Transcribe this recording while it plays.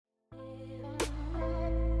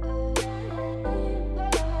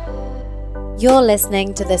You're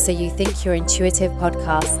listening to the So You Think You're Intuitive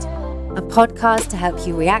podcast, a podcast to help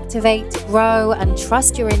you reactivate, grow, and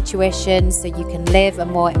trust your intuition so you can live a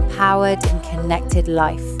more empowered and connected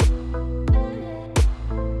life.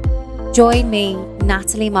 Join me,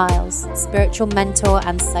 Natalie Miles, spiritual mentor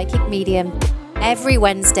and psychic medium, every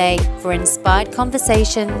Wednesday for inspired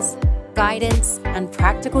conversations, guidance, and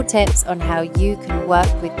practical tips on how you can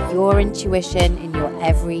work with your intuition in your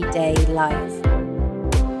everyday life.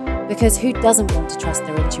 Because who doesn't want to trust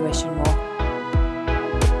their intuition more?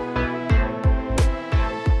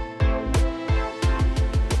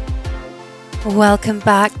 Welcome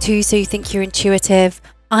back to So You Think You're Intuitive.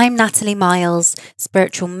 I'm Natalie Miles,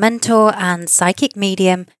 spiritual mentor and psychic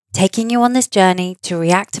medium, taking you on this journey to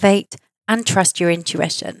reactivate and trust your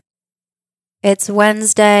intuition. It's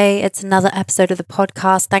Wednesday. It's another episode of the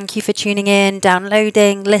podcast. Thank you for tuning in,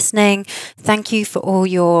 downloading, listening. Thank you for all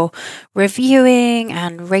your reviewing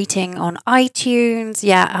and rating on iTunes.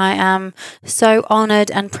 Yeah, I am so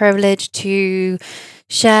honored and privileged to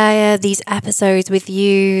share these episodes with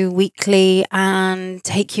you weekly and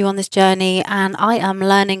take you on this journey. And I am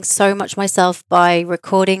learning so much myself by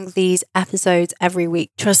recording these episodes every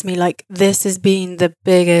week. Trust me, this has been the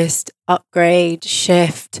biggest upgrade,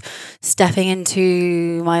 shift, stepping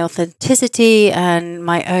into my authenticity and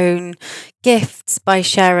my own gifts by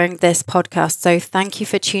sharing this podcast. So thank you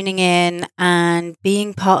for tuning in and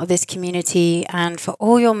being part of this community and for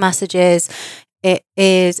all your messages. It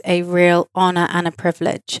is a real honor and a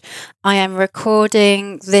privilege. I am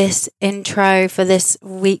recording this intro for this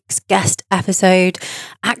week's guest episode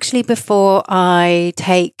actually before I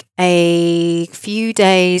take a few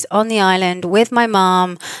days on the island with my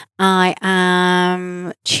mom. I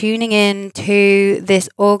am tuning in to this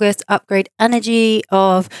August upgrade energy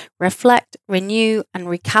of reflect, renew, and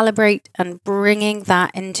recalibrate, and bringing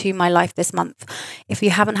that into my life this month. If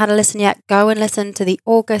you haven't had a listen yet, go and listen to the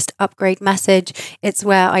August upgrade message. It's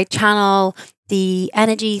where I channel the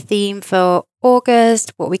energy theme for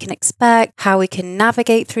August, what we can expect, how we can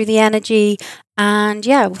navigate through the energy, and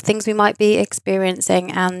things we might be experiencing.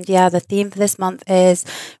 And the theme for this month is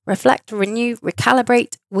reflect, renew,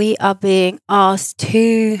 recalibrate. We are being asked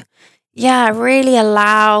to really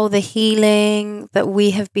allow the healing that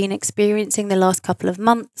we have been experiencing the last couple of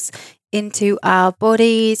months into our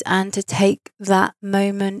bodies and to take that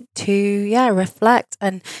moment to reflect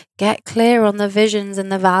and get clear on the visions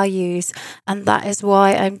and the values. And that is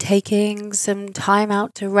why I'm taking some time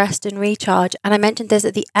out to rest and recharge. And I mentioned this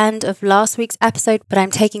at the end of last week's episode, but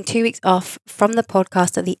I'm taking 2 weeks off from the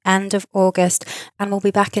podcast at the end of August, and we'll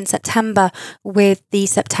be back in September with the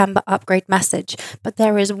September upgrade message. But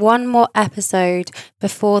there is one more episode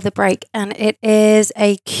before the break, and it is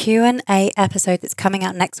a Q&A episode that's coming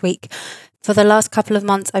out next week. For the last couple of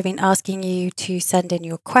months, I've been asking you to send in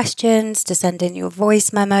your questions, to send in your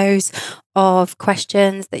voice memos of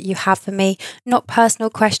questions that you have for me. Not personal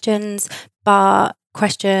questions, but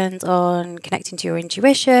questions on connecting to your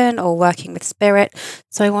intuition or working with spirit.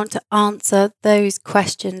 So I want to answer those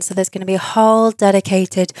questions. So there's going to be a whole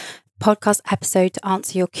dedicated podcast episode to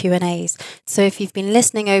answer your Q&As. So if you've been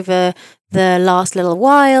listening over the last little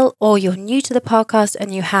while, or you're new to the podcast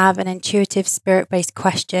and you have an intuitive spirit-based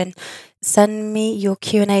question, send me your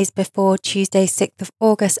Q&As before Tuesday, 6th of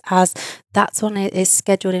August, as that's when it is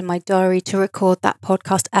scheduled in my diary to record that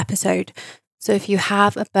podcast episode. So if you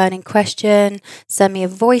have a burning question, send me a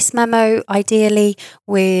voice memo, ideally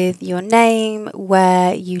with your name,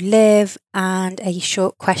 where you live, and a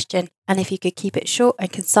short question. And if you could keep it short and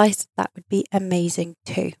concise, that would be amazing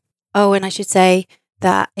too. Oh, and I should say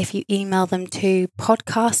that if you email them to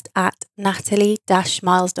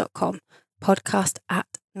podcast@natalie-miles.com,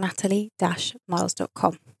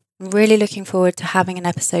 podcast@natalie-miles.com. I'm really looking forward to having an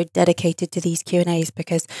episode dedicated to these Q&As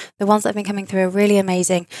because the ones that have been coming through are really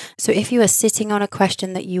amazing. So if you are sitting on a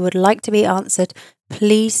question that you would like to be answered,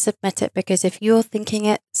 please submit it, because if you're thinking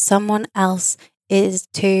it, someone else is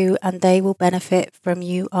too, and they will benefit from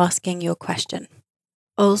you asking your question.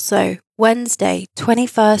 Also, Wednesday,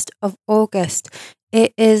 21st of August,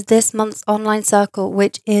 it is this month's online circle,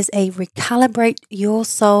 which is a Recalibrate Your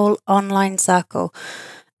Soul online circle.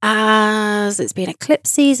 As it's been eclipse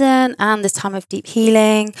season and this time of deep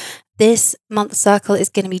healing, this month's circle is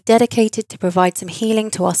going to be dedicated to provide some healing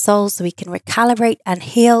to our souls so we can recalibrate and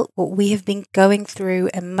heal what we have been going through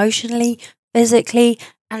emotionally, physically,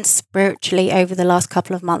 and spiritually over the last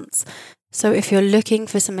couple of months. So if you're looking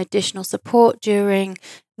for some additional support during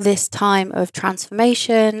this time of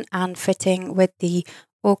transformation and fitting with the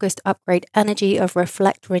August upgrade energy of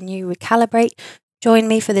reflect, renew, recalibrate, join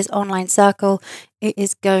me for this online circle. It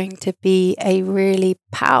is going to be a really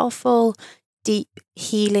powerful, deep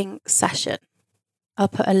healing session. I'll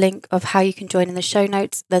put a link of how you can join in the show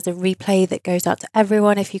notes. There's a replay that goes out to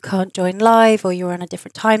everyone if you can't join live or you're on a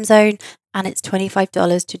different time zone, and it's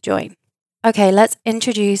 $25 to join. Okay, let's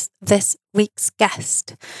introduce this week's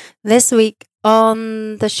guest. This week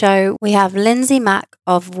on the show, we have Lindsay Mack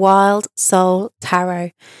of Wild Soul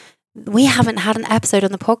Tarot. We haven't had an episode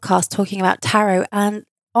on the podcast talking about tarot, and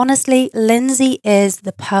honestly, Lindsay is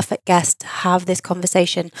the perfect guest to have this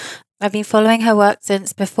conversation. I've been following her work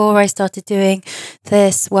since before I started doing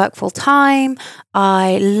this work full time.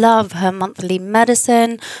 I love her monthly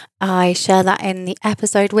medicine. I share that in the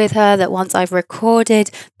episode with her, that once I've recorded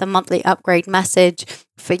the monthly upgrade message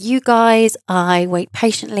for you guys, I wait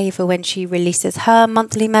patiently for when she releases her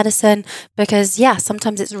monthly medicine, because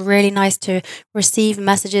sometimes it's really nice to receive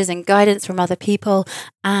messages and guidance from other people,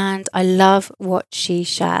 and I love what she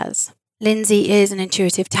shares. Lindsay is an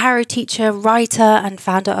intuitive tarot teacher, writer, and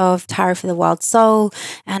founder of Tarot for the Wild Soul.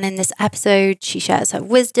 And in this episode, she shares her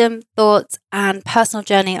wisdom, thoughts, and personal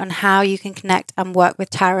journey on how you can connect and work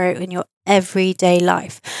with tarot in your everyday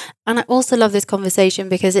life. And I also love this conversation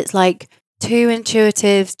because it's like two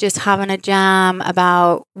intuitives just having a jam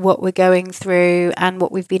about what we're going through and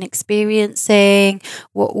what we've been experiencing,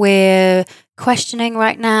 what we're questioning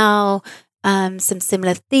right now. Some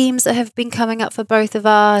similar themes that have been coming up for both of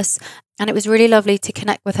us. And it was really lovely to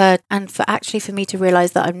connect with her and for me to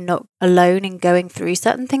realize that I'm not alone in going through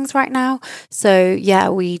certain things right now. So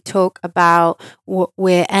we talk about what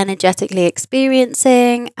we're energetically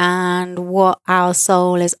experiencing and what our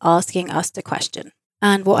soul is asking us to question.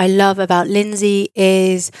 And what I love about Lindsay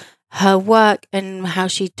is her work and how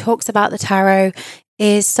she talks about the tarot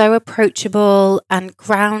is so approachable and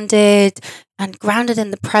grounded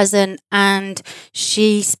in the present. And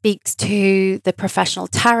she speaks to the professional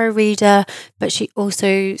tarot reader, but she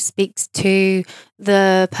also speaks to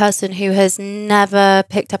the person who has never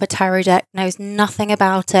picked up a tarot deck, knows nothing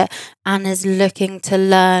about it, and is looking to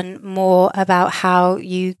learn more about how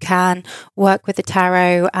you can work with the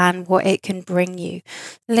tarot and what it can bring you.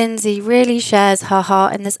 Lindsay really shares her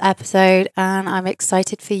heart in this episode, and I'm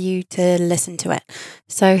excited for you to listen to it.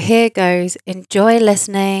 So here goes. Enjoy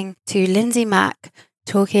listening to Lindsay Mack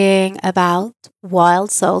talking about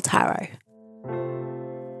Wild Soul Tarot.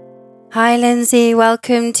 Hi, Lindsay.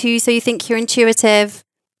 Welcome to So You Think You're Intuitive.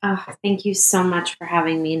 Oh, thank you so much for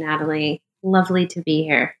having me, Natalie. Lovely to be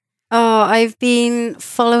here. Oh, I've been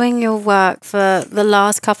following your work for the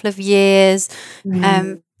last couple of years.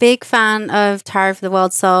 Big fan of Tarot for the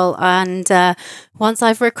Wild Soul. And once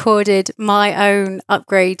I've recorded my own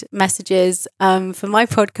upgrade messages for my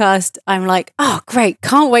podcast, I'm like, oh, great.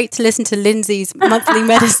 Can't wait to listen to Lindsay's monthly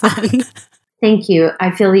medicine. Thank you.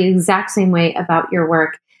 I feel the exact same way about your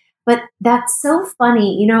work. But that's so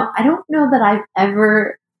funny. I don't know that I've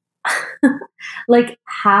ever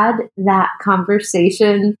had that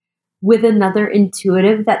conversation with another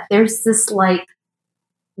intuitive, that there's this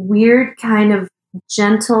weird kind of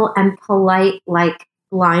gentle and polite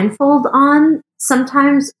blindfold on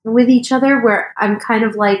sometimes with each other, where I'm kind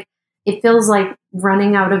of it feels like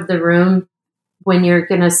running out of the room when you're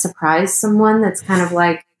going to surprise someone. That's kind of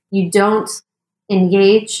you don't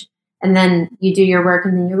engage and then you do your work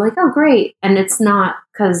and then you're like, oh, great. And it's not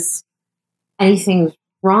because anything's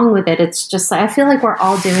wrong with it. It's just I feel like we're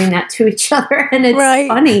all doing that to each other, and it's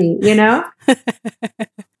funny,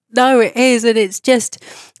 No, it is. And it's just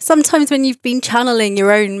sometimes when you've been channeling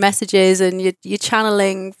your own messages and you're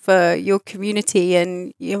channeling for your community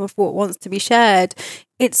and what wants to be shared,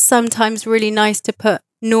 it's sometimes really nice to put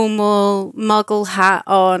normal muggle hat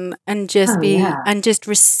on and just and just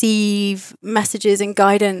receive messages and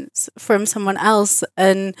guidance from someone else.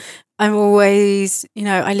 And I'm always,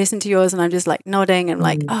 I listen to yours and I'm just nodding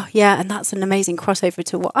and oh yeah, and that's an amazing crossover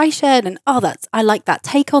to what I shared, and I like that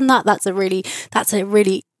take on that. That's a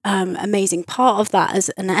really amazing part of that as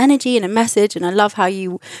an energy and a message, and I love how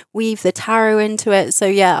you weave the tarot into it. So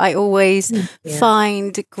I always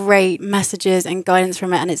find great messages and guidance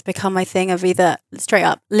from it, and it's become my thing of either straight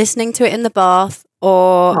up listening to it in the bath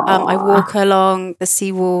or I walk along the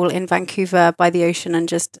seawall in Vancouver by the ocean and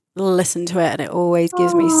just listen to it, and it always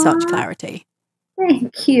gives me such clarity.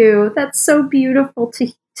 Thank you. That's so beautiful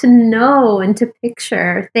to know and to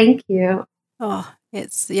picture. Thank you. Oh,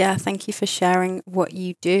 thank you for sharing what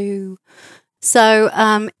you do. So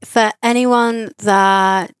for anyone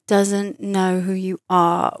that doesn't know who you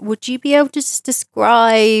are, would you be able to just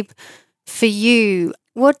describe for you,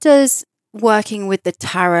 what does working with the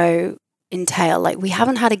tarot entail? We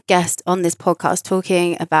haven't had a guest on this podcast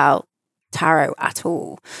talking about tarot at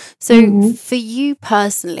all. So for you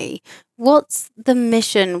personally, what's the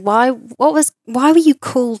mission? Why were you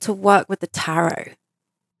called to work with the tarot?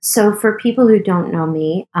 So, for people who don't know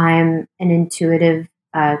me, I'm an intuitive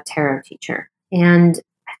tarot teacher. And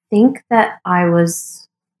I think that I was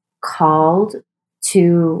called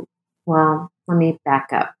to, well, let me back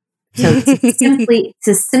up. So,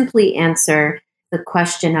 to simply answer the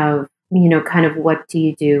question of, kind of what do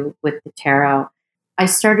you do with the tarot? I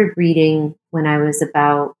started reading when I was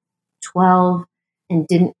about 12 and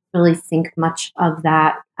didn't really think much of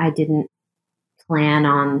that. I didn't plan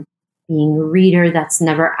on being a reader. That's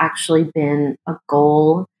never actually been a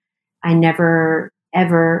goal. I never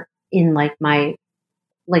ever in my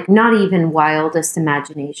not even wildest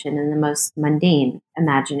imagination and the most mundane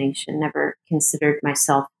imagination never considered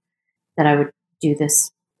myself that I would do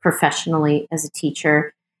this professionally as a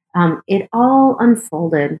teacher. It all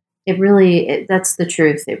unfolded. That's the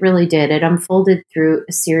truth. It really did. It unfolded through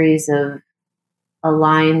a series of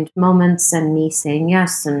aligned moments and me saying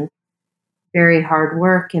yes and very hard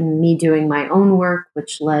work and me doing my own work,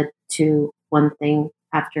 which led to one thing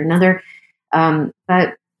after another.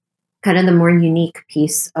 But kind of the more unique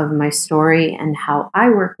piece of my story and how I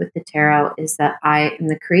work with the tarot is that I am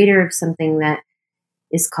the creator of something that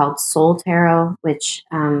is called Soul Tarot, which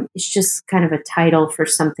is just kind of a title for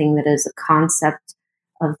something that is a concept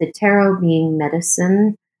of the tarot being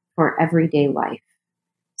medicine for everyday life.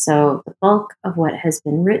 So the bulk of what has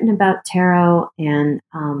been written about tarot and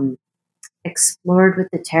explored with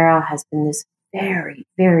the tarot has been this very,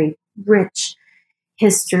 very rich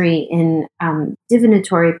history in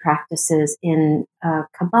divinatory practices, in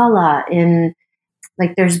Kabbalah, in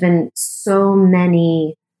there's been so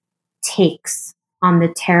many takes on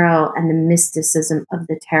the tarot and the mysticism of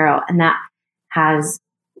the tarot. And that has,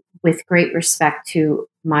 with great respect to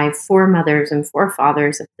my foremothers and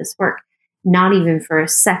forefathers of this work, not even for a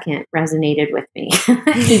second resonated with me.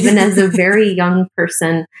 Even as a very young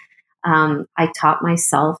person, I taught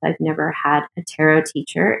myself. I've never had a tarot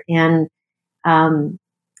teacher, and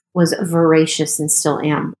was a voracious and still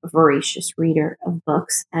am a voracious reader of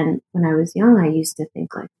books. And when I was young, I used to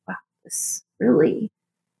think wow, this really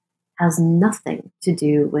has nothing to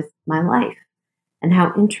do with my life. And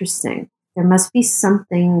how interesting. There must be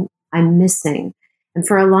something I'm missing. And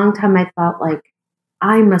for a long time, I thought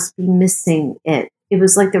I must be missing it. It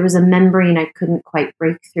was like there was a membrane I couldn't quite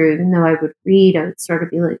break through. Even though I would read, I would sort of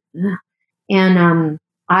be like, ugh. And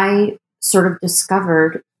I sort of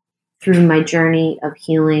discovered through my journey of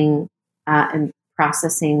healing and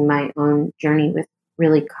processing my own journey with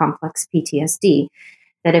really complex PTSD,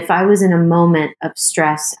 that if I was in a moment of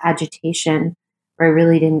stress, agitation, where I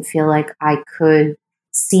really didn't feel like I could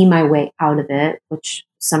see my way out of it, which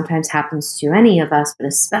sometimes happens to any of us, but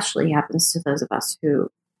especially happens to those of us who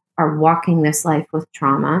are walking this life with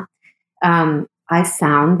trauma, I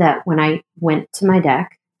found that when I went to my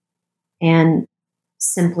deck and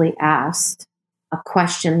simply asked a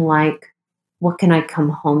question like, what can I come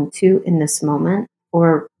home to in this moment?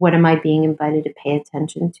 Or what am I being invited to pay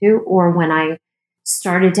attention to? Or when I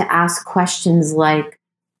started to ask questions like,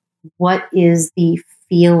 what is the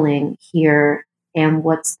feeling here and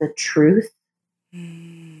what's the truth?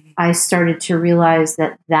 I started to realize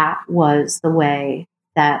that that was the way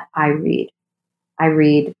that I read. I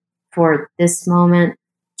read for this moment,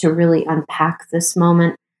 to really unpack this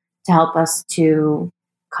moment, to help us to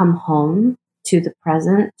come home to the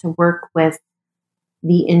present, to work with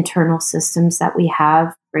the internal systems that we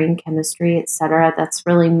have, brain chemistry, etc. That's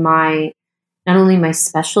really not only my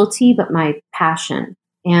specialty, but my passion.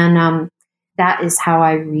 And that is how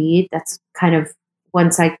I read. That's kind of,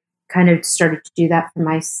 once I kind of started to do that for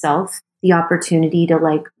myself, the opportunity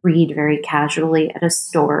to read very casually at a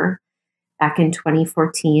store back in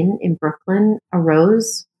 2014 in Brooklyn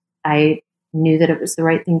arose. I knew that it was the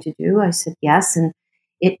right thing to do. I said yes. And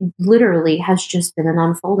it literally has just been an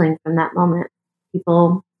unfolding from that moment.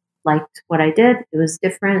 People liked what I did. It was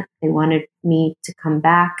different. They wanted me to come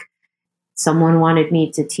back. Someone wanted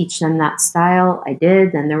me to teach them that style. I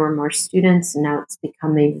did. Then there were more students, and now it's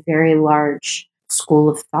become a very large school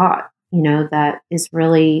of thought, that is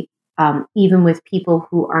really, even with people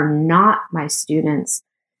who are not my students,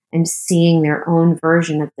 I'm seeing their own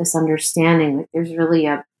version of this understanding. Like there's really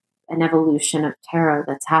an evolution of tarot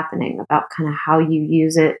that's happening about kind of how you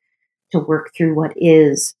use it to work through what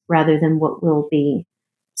is rather than what will be.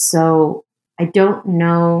 So I don't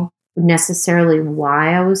know necessarily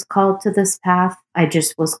why I was called to this path. I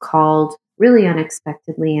just was called really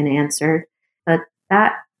unexpectedly and answered. But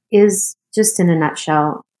that is just in a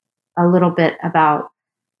nutshell, a little bit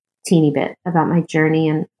teeny bit about my journey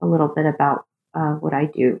and a little bit about what I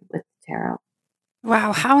do with tarot.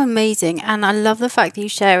 Wow, how amazing. And I love the fact that you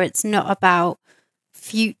share it's not about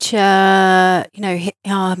future,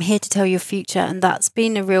 I'm here to tell your future. And that's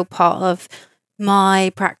been a real part of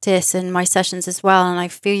my practice and my sessions as well. And I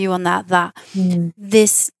feel you on that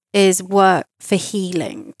this is work for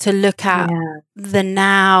healing, to look at the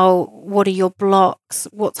now. What are your blocks?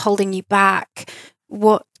 What's holding you back?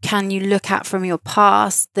 What can you look at from your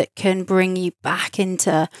past that can bring you back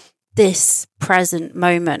into this present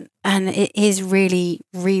moment? And it is really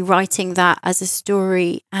rewriting that as a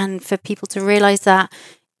story, and for people to realize that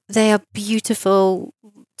they are beautiful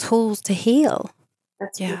tools to heal.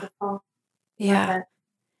 That's beautiful. Yeah.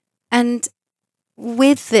 And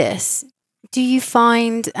with this, do you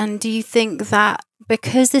find and do you think that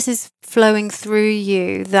because this is flowing through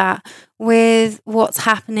you, that with what's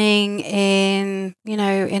happening in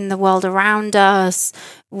the world around us,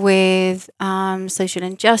 with social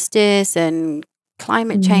injustice and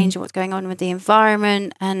climate change and what's going on with the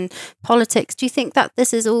environment and politics, do you think that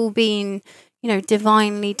this has all been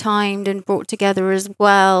divinely timed and brought together as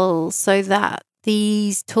well, so that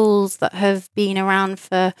these tools that have been around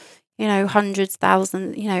for hundreds,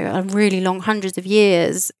 thousands, a really long hundreds of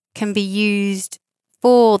years can be used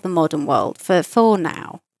for the modern world, for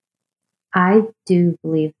now? I do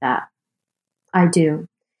believe that. I do.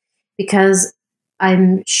 Because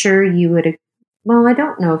I'm sure you would, well, I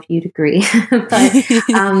don't know if you'd agree, but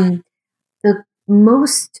the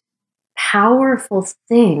most powerful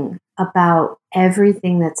thing about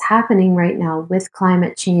everything that's happening right now with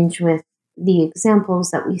climate change, with the examples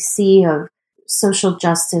that we see of social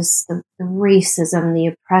justice, the racism, the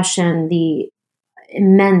oppression, the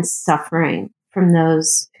immense suffering from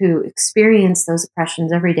those who experience those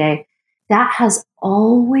oppressions every day, that has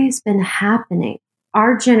always been happening.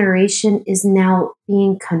 Our generation is now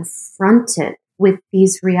being confronted with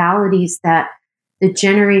these realities that the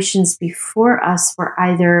generations before us were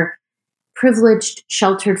either privileged,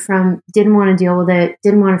 sheltered from, didn't want to deal with it,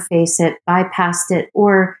 didn't want to face it, bypassed it,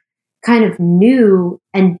 or kind of knew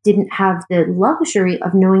and didn't have the luxury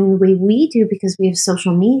of knowing the way we do because we have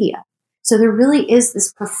social media. So there really is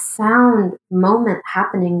this profound moment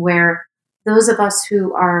happening where those of us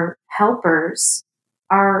who are helpers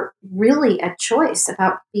are really at choice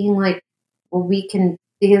about being like, well, we can,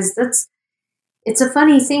 because it's a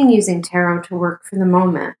funny thing using tarot to work for the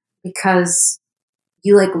moment, because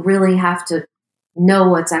you really have to know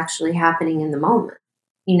what's actually happening in the moment,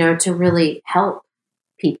 to really help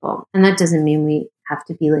people. And that doesn't mean we have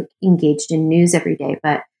to be engaged in news every day,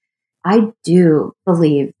 but I do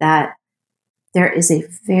believe that there is a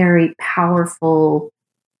very powerful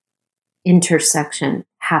intersection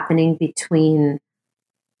happening between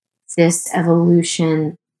this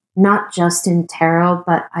evolution, not just in tarot,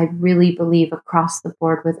 but I really believe across the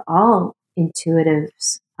board with all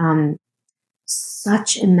intuitives,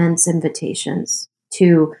 such immense invitations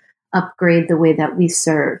to upgrade the way that we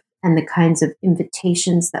serve and the kinds of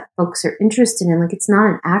invitations that folks are interested in. It's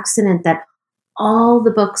not an accident that all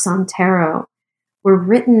the books on tarot were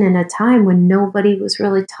written in a time when nobody was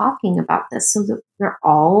really talking about this. So they're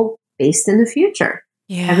all based in the future.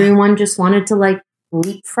 Yeah. Everyone just wanted to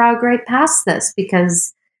leapfrog right past this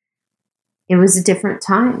because it was a different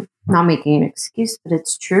time. Not making an excuse, but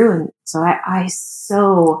it's true. And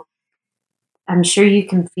so I'm sure you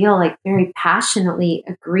can feel very passionately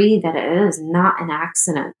agree that it is not an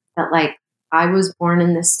accident that I was born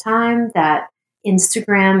in this time, that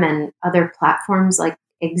Instagram and other platforms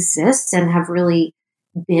exist and have really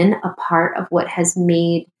been a part of what has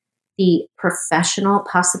made the professional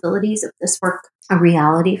possibilities of this work a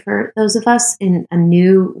reality for those of us in a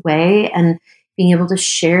new way, and being able to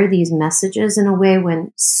share these messages in a way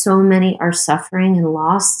when so many are suffering and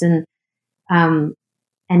lost. And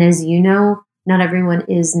as you know, not everyone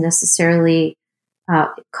is necessarily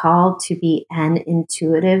called to be an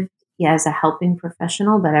intuitive as a helping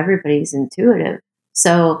professional, but everybody's intuitive.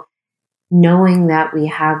 So knowing that we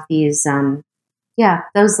have these, that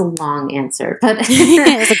was a long answer, but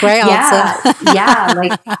it's a great answer.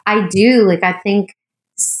 I do. I think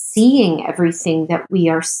seeing everything that we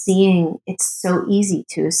are seeing, it's so easy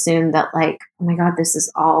to assume that oh my God, this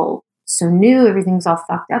is all so new. Everything's all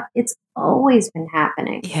fucked up. It's always been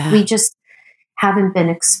happening. Yeah. We just haven't been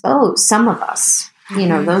exposed. Some of us,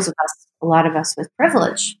 those of us, a lot of us with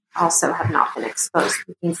privilege also have not been exposed.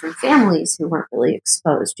 We came from families who weren't really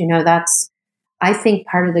exposed. That's, I think,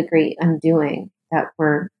 part of the great undoing that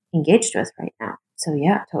we're engaged with right now. So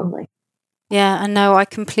yeah, totally. Yeah, I know. I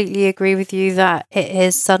completely agree with you that it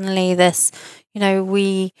is suddenly this,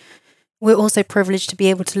 we're also privileged to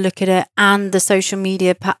be able to look at it, and the social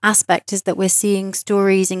media aspect is that we're seeing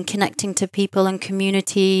stories and connecting to people and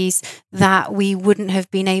communities that we wouldn't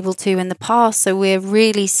have been able to in the past. So we're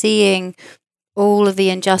really seeing all of the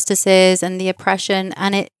injustices and the oppression,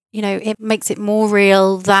 and it, it makes it more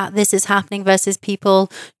real that this is happening versus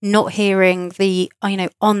people not hearing the,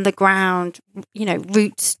 on the ground,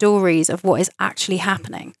 root stories of what is actually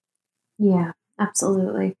happening. Yeah,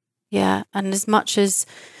 absolutely. Yeah. And as much as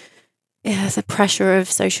the pressure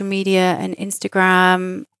of social media and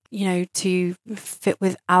Instagram, to fit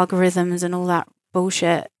with algorithms and all that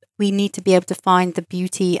bullshit, we need to be able to find the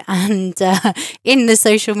beauty and in the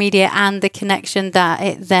social media and the connection that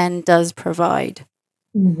it then does provide.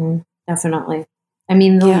 Mm-hmm. Definitely. I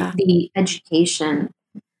mean, Yeah. the education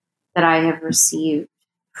that I have received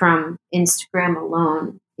from Instagram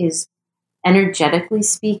alone is, energetically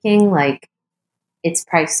speaking, like, it's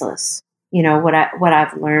priceless. What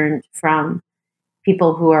I've learned from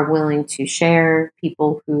people who are willing to share,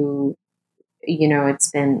 people who,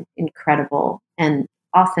 it's been incredible. And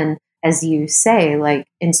often, as you say, like,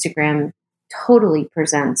 Instagram totally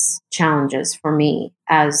presents challenges for me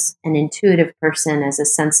as an intuitive person, as a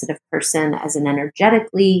sensitive person, as an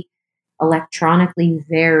energetically, electronically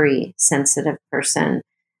very sensitive person.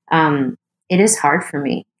 It is hard for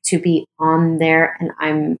me to be on there. And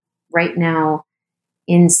I'm right now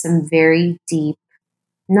in some very deep,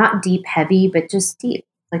 not deep, heavy, but just deep,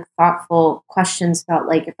 like, thoughtful questions about,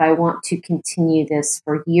 like, if I want to continue this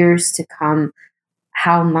for years to come,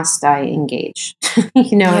 how must I engage,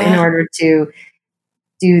 in Yeah. order to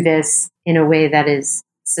do this in a way that is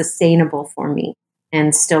sustainable for me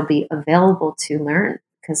and still be available to learn,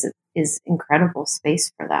 because it is incredible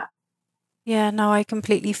space for that. Yeah, no, I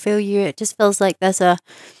completely feel you. It just feels like there's a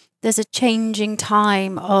changing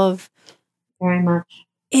time of, Very much.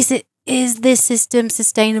 is this system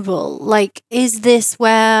sustainable? Like, is this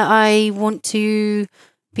where I want to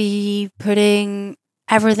be putting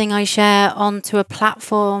everything I share onto a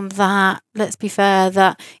platform that, let's be fair,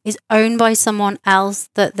 that is owned by someone else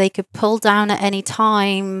that they could pull down at any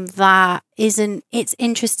time? That isn't, it's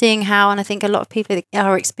interesting how, and I think a lot of people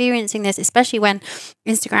are experiencing this, especially when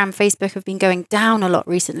Instagram, Facebook have been going down a lot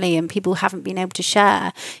recently and people haven't been able to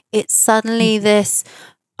share. It's suddenly this,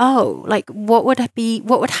 oh, like, what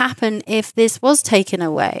would happen if this was taken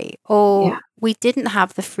away, or Yeah. we didn't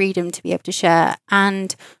have the freedom to be able to share?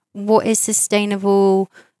 And what is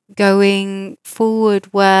sustainable going forward,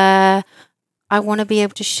 where I want to be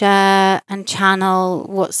able to share and channel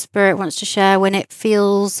what spirit wants to share when it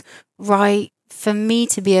feels right for me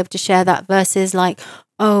to be able to share that, versus like,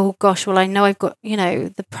 oh gosh, well, I know I've got,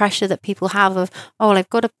 the pressure that people have of, oh, well, I've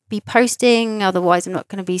got to be posting, otherwise I'm not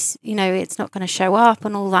going to be, it's not going to show up,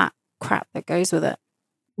 and all that crap that goes with it.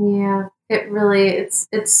 Yeah. It really,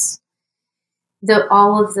 it's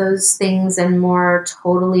all of those things and more,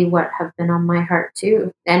 totally what have been on my heart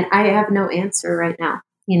too. And I have no answer right now.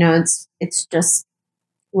 It's just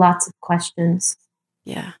lots of questions.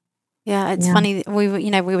 Yeah. Yeah, it's Yeah. funny. We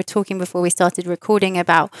were talking before we started recording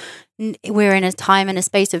about we're in a time and a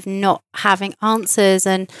space of not having answers,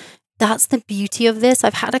 and that's the beauty of this.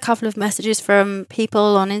 I've had a couple of messages from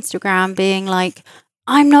people on Instagram being like,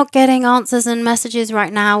 "I'm not getting answers and messages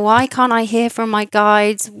right now. Why can't I hear from my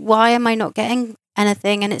guides? Why am I not getting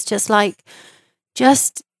anything?" And it's just like,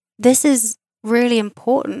 just this is really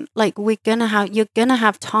important. Like, you're gonna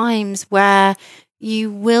have times where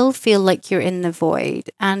you will feel like you're in the void,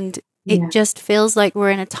 and it Yeah. just feels like we're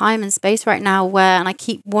in a time and space right now where, and I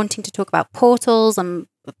keep wanting to talk about portals, and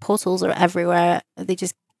portals are everywhere.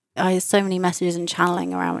 I have so many messages and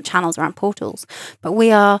channels around portals, but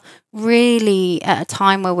we are really at a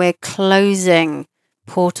time where we're closing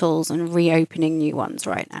portals and reopening new ones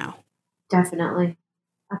right now. Definitely.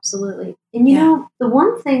 Absolutely. And Yeah. the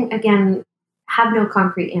one thing, again, have no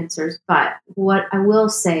concrete answers, but what I will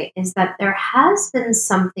say is that there has been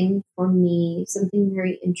something for me, something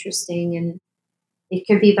very interesting. And it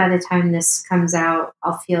could be by the time this comes out,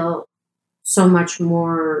 I'll feel so much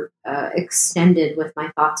more extended with my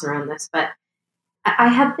thoughts around this. But I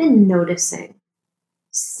have been noticing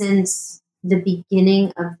since the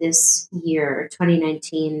beginning of this year,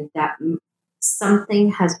 2019, that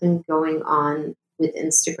something has been going on with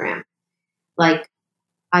Instagram. Like,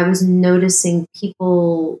 I was noticing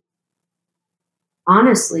people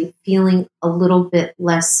honestly feeling a little bit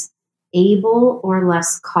less able or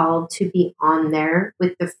less called to be on there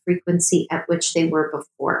with the frequency at which they were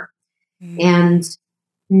before. And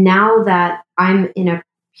now that I'm in a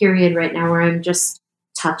period right now where I'm just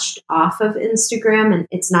touched off of Instagram, and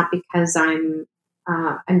it's not because I'm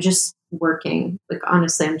just working. Like,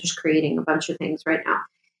 honestly, I'm just creating a bunch of things right now.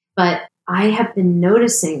 But I have been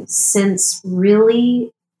noticing, since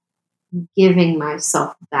really giving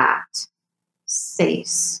myself that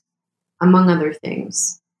space, among other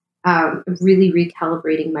things, really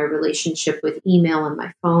recalibrating my relationship with email and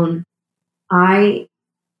my phone. I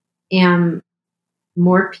am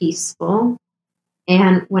more peaceful.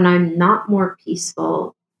 And when I'm not more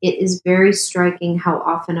peaceful, it is very striking how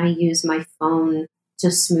often I use my phone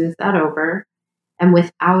to smooth that over. And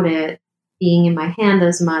without it being in my hand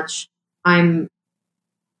as much, I'm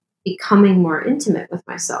becoming more intimate with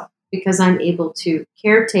myself because I'm able to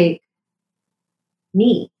caretake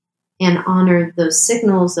me and honor those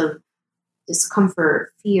signals of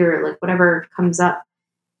discomfort, fear, like whatever comes up.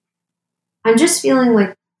 I'm just feeling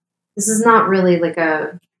like this is not really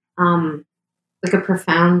um like a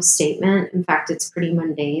profound statement. In fact, it's pretty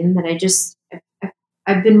mundane that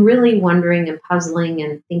I've been really wondering and puzzling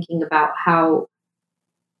and thinking about how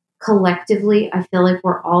collectively I feel like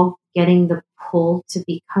we're all getting the pull to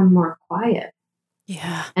become more quiet.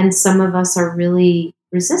 Yeah. And some of us are really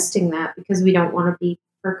resisting that because we don't want to be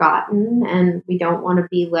forgotten and we don't want to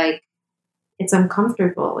be like, it's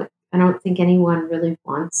uncomfortable. Like, I don't think anyone really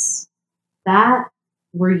wants that.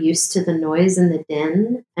 We're used to the noise and the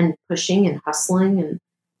din and pushing and hustling, and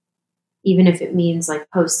even if it means like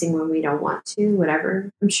posting when we don't want to,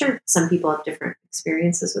 whatever. I'm sure some people have different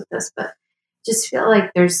experiences with this, but just feel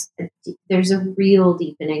like there's a real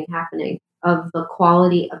deepening happening of the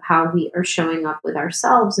quality of how we are showing up with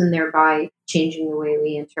ourselves and thereby changing the way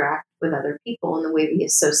we interact with other people and the way we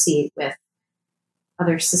associate with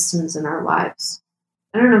other systems in our lives.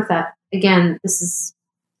 I don't know if that, again, it's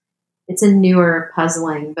a newer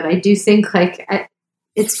puzzling, but I do think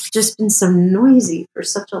it's just been so noisy for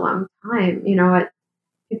such a long time.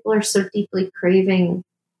 People are so deeply craving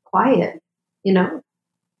quiet, you know?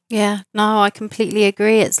 Yeah, no, I completely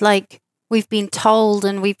agree. It's like we've been told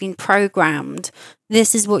and we've been programmed.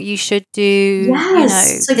 This is what you should do.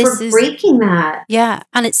 Yes. It's like This we're is, breaking that. yeah.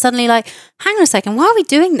 And it's suddenly like, hang on a second, why are we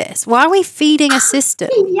doing this? Why are we feeding a system?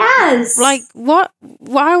 Like, Yes. what?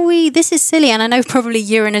 Why are we? This is silly. And I know probably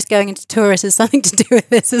Uranus going into Taurus has something to do with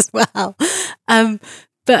this as well. Breaking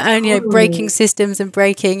Totally. systems and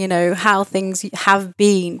breaking, how things have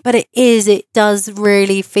been. But it does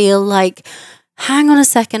really feel like, hang on a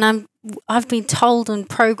second, I've been told and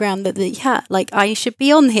programmed that like I should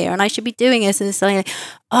be on here and I should be doing this, and it's like,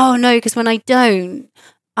 oh no, because when I don't,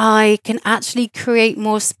 I can actually create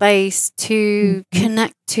more space to Mhm.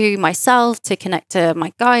 connect to myself, to connect to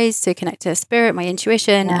my guides, to connect to spirit, my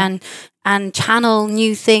intuition, Yeah. and channel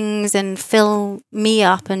new things and fill me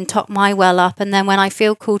up and top my well up. And then when I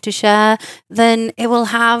feel called to share, then it will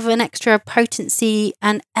have an extra potency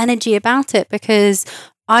and energy about it because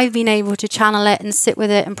I've been able to channel it and sit with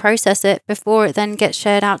it and process it before it then gets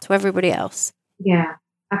shared out to everybody else. Yeah,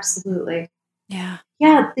 absolutely. Yeah.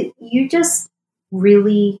 Yeah, you just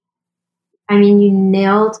really, I mean, you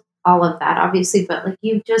nailed all of that, obviously, but like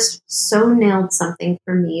you just so nailed something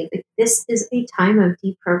for me. Like, this is a time of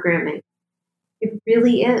deprogramming. It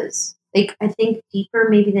really is. Like, I think deeper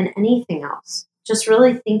maybe than anything else. Just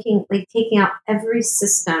really thinking, like, taking out every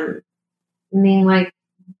system and being like,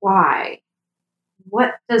 why?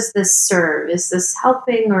 What does this serve? Is this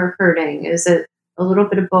helping or hurting? Is it a little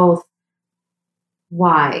bit of both?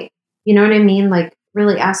 Why? You know what I mean? Like,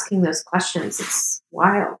 really asking those questions. It's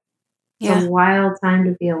wild. It's a Yeah. wild time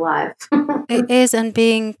to be alive. It is, and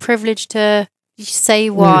being privileged to say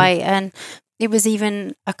Mm. why. And it was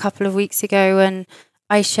even a couple of weeks ago, and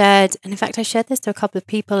I shared, and in fact, I shared this to a couple of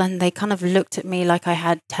people, and they kind of looked at me like I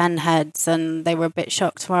had 10 heads, and they were a bit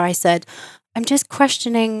shocked. Where I said, I'm just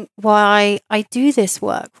questioning why I do this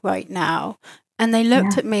work right now. And they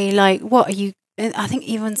looked Yeah, at me like, what are you? I think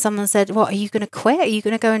even someone said, what, are you going to quit? Are you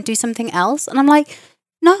going to go and do something else? And I'm like,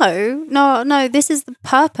 no, no, no, this is the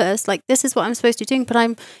purpose. Like, this is what I'm supposed to be doing.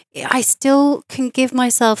 But I still can give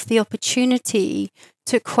myself the opportunity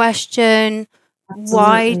to question,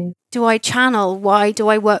 why absolutely. do I channel? Why do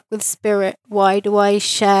I work with spirit? Why do I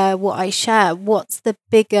share what I share? What's the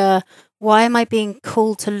bigger, why am I being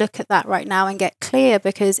called to look at that right now and get clear?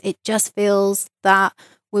 Because it just feels that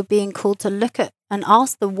we're being called to look at and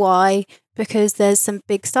ask the why, because there's some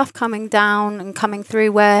big stuff coming down and coming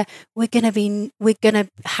through where we're gonna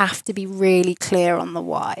have to be really clear on the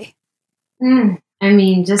why. I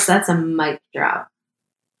mean, just that's a mic drop.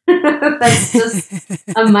 That's just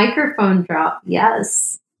a microphone drop.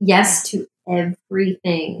 Yes. Yeah. Yes to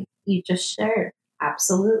everything you just shared.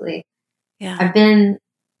 Absolutely. Yeah. I've been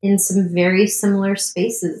in some very similar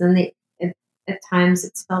spaces, and at times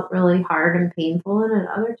it's felt really hard and painful, and at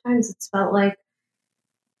other times it's felt like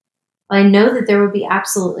I know that there would be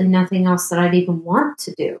absolutely nothing else that I'd even want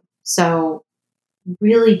to do. So,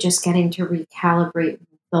 really, just getting to recalibrate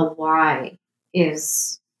the why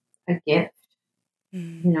is a gift.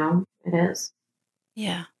 Mm. You know, it is.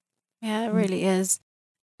 Yeah. Yeah, it really is.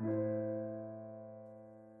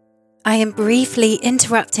 I am briefly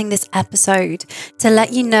interrupting this episode to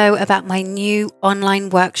let you know about my new online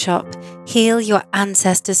workshop, Heal Your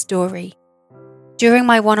Ancestor Story. During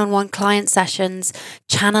my one-on-one client sessions,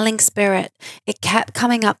 channeling spirit, it kept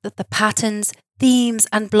coming up that the patterns, themes,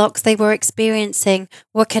 and blocks they were experiencing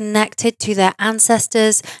were connected to their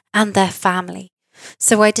ancestors and their family.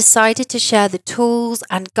 So I decided to share the tools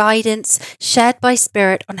and guidance shared by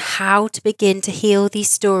Spirit on how to begin to heal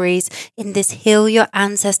these stories in this Heal Your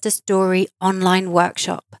Ancestor Story online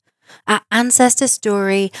workshop. Our ancestor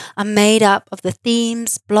story are made up of the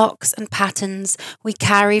themes, blocks, and patterns we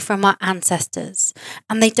carry from our ancestors.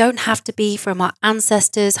 And they don't have to be from our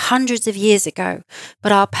ancestors hundreds of years ago,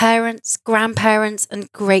 but our parents, grandparents,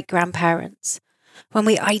 and great grandparents. When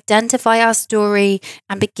we identify our story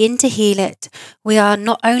and begin to heal it, we are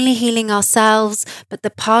not only healing ourselves, but the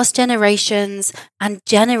past generations and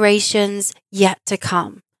generations yet to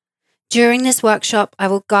come. During this workshop, I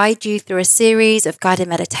will guide you through a series of guided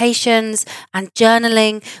meditations and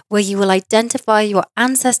journaling where you will identify your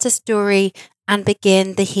ancestor story and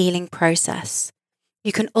begin the healing process.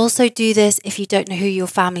 You can also do this if you don't know who your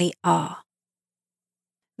family are.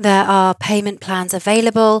 There are payment plans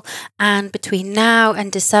available, and between now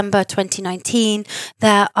and December 2019,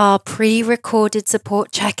 there are pre-recorded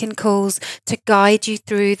support check-in calls to guide you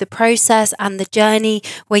through the process and the journey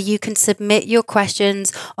where you can submit your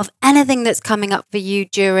questions of anything that's coming up for you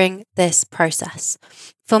during this process.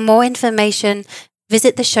 For more information,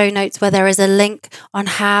 visit the show notes where there is a link on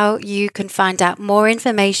how you can find out more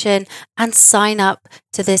information and sign up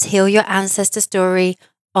to this Heal Your Ancestor Story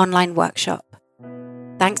online workshop.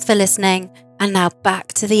 Thanks for listening, and now back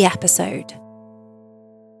to the episode.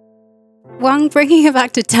 One, bringing it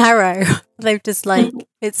back to tarot, they've just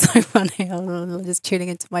it's so funny. I'm just tuning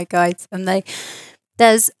into my guides, and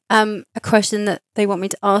there's a question that they want me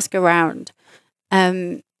to ask around.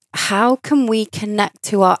 How can we connect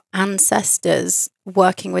to our ancestors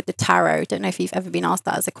working with the tarot? Don't know if you've ever been asked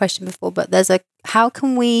that as a question before, but how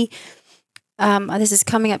can we? This is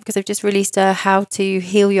coming up because I've just released a how to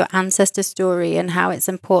heal your ancestor story, and how it's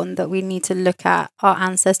important that we need to look at our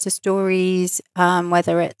ancestor stories,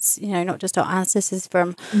 whether it's, not just our ancestors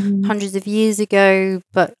from hundreds of years ago,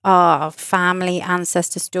 but our family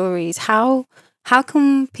ancestor stories. How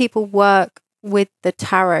can people work with the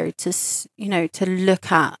tarot to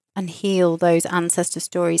look at and heal those ancestor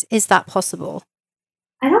stories? Is that possible?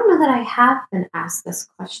 I don't know that I have been asked this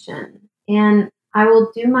question, and I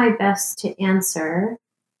will do my best to answer,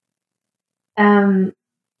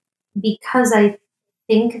 because I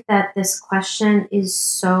think that this question is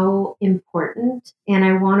so important, and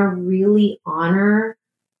I want to really honor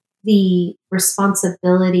the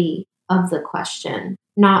responsibility of the question,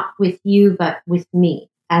 not with you, but with me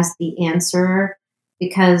as the answerer,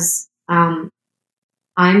 because I'm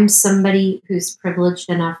somebody who's privileged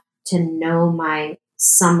enough to know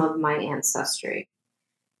some of my ancestry.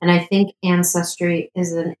 And I think ancestry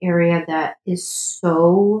is an area that is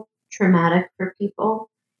so traumatic for people.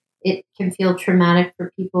 It can feel traumatic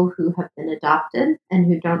for people who have been adopted and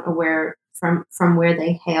who don't aware from where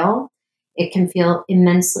they hail. It can feel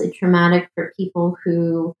immensely traumatic for people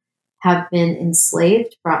who have been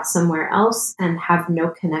enslaved, brought somewhere else, and have no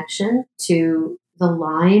connection to the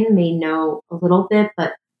line, may know a little bit,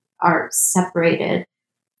 but are separated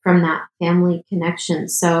from that family connection.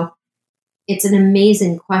 So it's an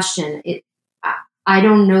amazing question. I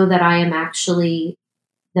don't know that I am actually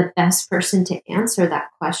the best person to answer that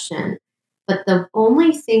question, but the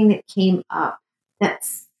only thing that came up that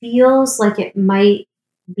feels like it might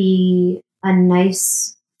be a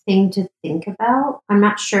nice thing to think about. I'm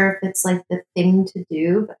not sure if it's like the thing to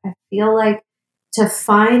do, but I feel like to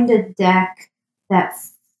find a deck that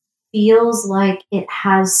feels like it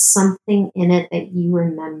has something in it that you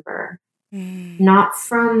remember, not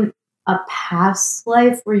from a past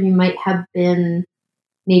life where you might have been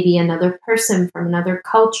maybe another person from another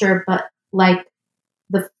culture, but like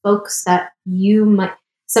the folks that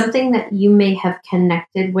something that you may have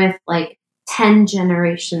connected with like 10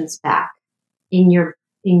 generations back in your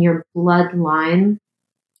bloodline.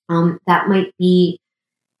 That might be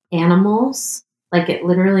animals. Like it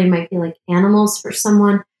literally might be like animals for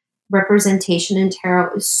someone. Representation in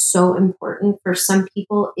tarot is so important. For some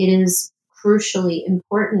people, it is crucially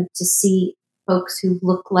important to see folks who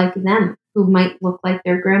look like them, who might look like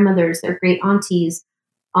their grandmothers, their great aunties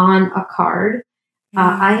on a card.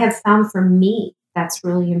 I have found for me, that's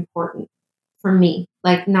really important for me.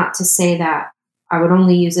 Like, not to say that I would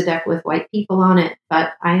only use a deck with white people on it,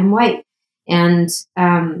 but I am white. And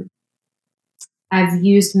I've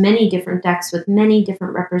used many different decks with many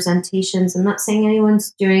different representations. I'm not saying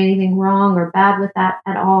anyone's doing anything wrong or bad with that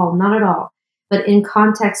at all, not at all. But in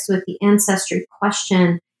context with the ancestry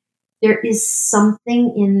question, there is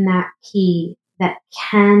something in that key that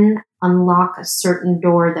can unlock a certain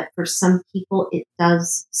door that for some people it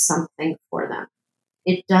does something for them.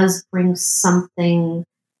 It does bring something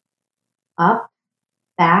up,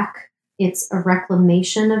 back. It's a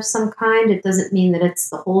reclamation of some kind. It doesn't mean that it's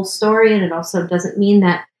the whole story, and it also doesn't mean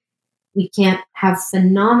that we can't have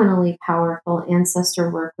phenomenally powerful ancestor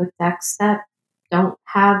work with decks that don't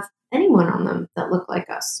have anyone on them that look like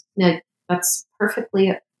us. That's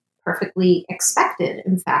perfectly expected,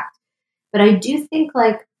 in fact. But I do think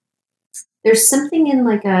like there's something in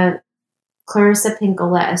like a Clarissa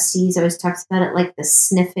Pinkola Estes always talks about it like the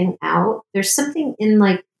sniffing out. There's something in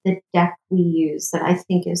like the deck we use that I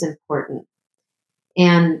think is important.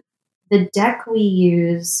 And the deck we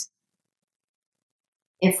use,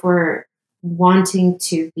 if we're wanting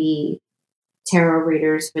to be tarot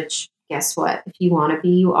readers, which guess what? If you want to be,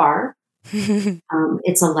 you are.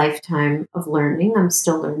 It's a lifetime of learning. I'm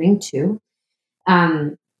still learning too.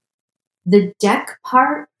 The deck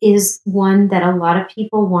part is one that a lot of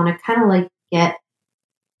people want to kind of like get,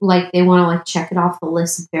 like they want to like check it off the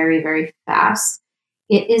list very, very fast.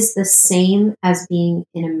 It is the same as being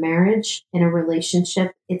in a marriage, in a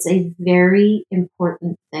relationship. It's a very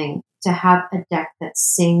important thing to have a deck that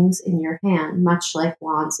sings in your hand, much like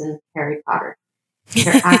wands in Harry Potter.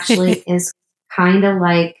 There actually is kind of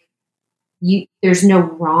like there's no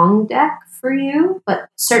wrong deck for you, but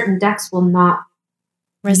certain decks will not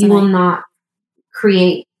resonate. You will not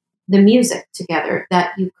create the music together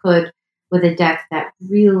that you could with a deck that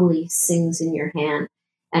really sings in your hand.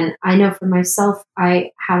 And I know for myself,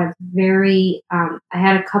 I had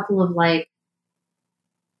a couple of like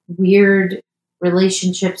weird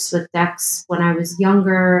relationships with decks when I was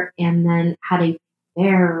younger, and then had a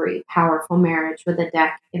very powerful marriage with a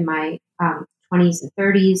deck in my 20s and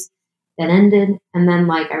 30s that ended. And then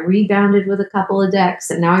like I rebounded with a couple of decks,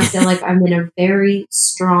 and now I feel like I'm in a very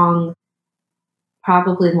strong,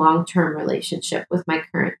 probably long-term relationship with my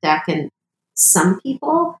current deck. And some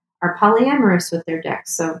people are polyamorous with their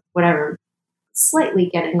decks, so whatever. Slightly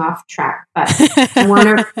getting off track, but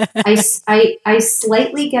I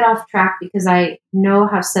slightly get off track because I know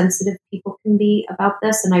how sensitive people can be about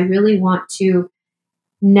this, and I really want to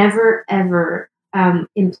never ever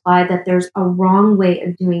imply that there's a wrong way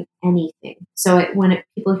of doing anything. So when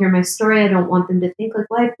people hear my story, I don't want them to think like,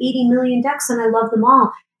 well, I have 80 million decks and I love them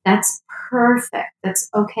all. That's perfect. That's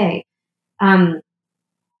okay.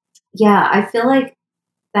 Yeah, I feel like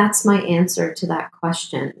that's my answer to that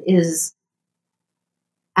question is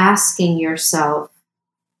asking yourself,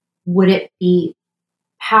 would it be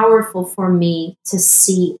powerful for me to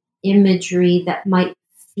see imagery that might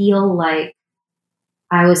feel like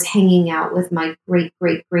I was hanging out with my great,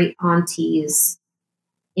 great, great aunties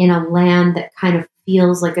in a land that kind of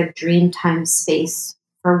feels like a dreamtime space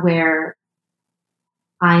for where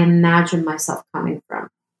I imagine myself coming from,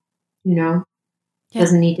 Yeah.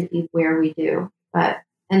 Doesn't need to be where we do,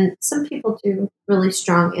 and some people do really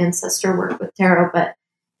strong ancestor work with tarot, but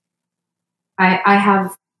I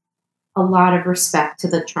have a lot of respect to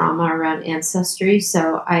the trauma around ancestry,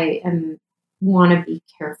 so I want to be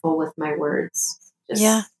careful with my words.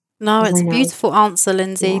 No, it's a beautiful answer,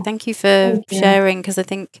 Lindsay. Yeah. Thank you for sharing, because I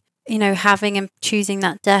think, having and choosing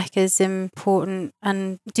that deck is important,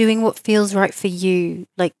 and doing what feels right for you.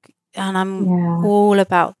 And I'm all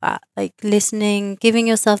about that. Like listening, giving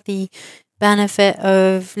yourself the benefit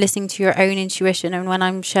of listening to your own intuition. And when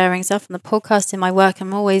I'm sharing stuff on the podcast in my work,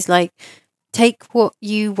 I'm always like, take what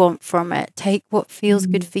you want from it. Take what feels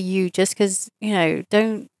good for you. Just because,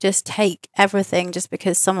 don't just take everything just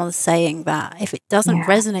because someone's saying that. If it doesn't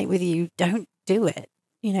resonate with you, don't do it.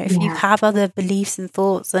 If you have other beliefs and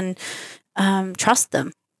thoughts, and trust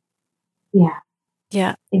them. Yeah.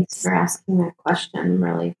 Thanks for asking that question. I'm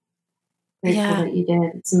really grateful that you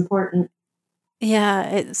did. It's important. Yeah,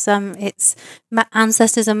 it's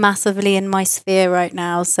ancestors are massively in my sphere right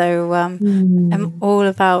now, so I'm all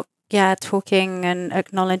about talking and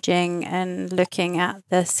acknowledging and looking at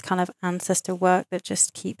this kind of ancestor work that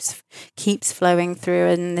just keeps flowing through,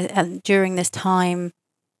 and during this time,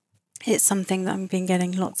 it's something that I've been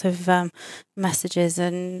getting lots of messages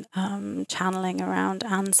and channeling around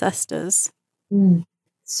ancestors.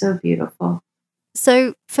 So beautiful.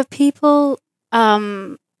 So for people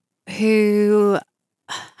who,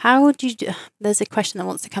 how would you there's a question that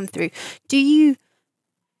wants to come through. Do you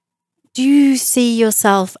see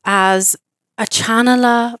yourself as a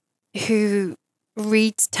channeler who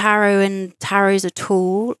reads tarot and tarot's a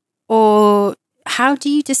tool, or how do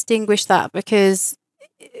you distinguish that? Because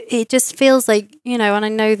it just feels like, and I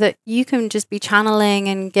know that you can just be channeling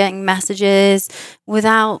and getting messages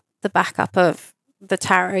without the backup of the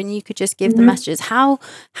tarot, and you could just give the messages. How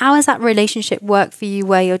has that relationship work for you,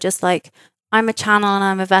 where you're just like, I'm a channel and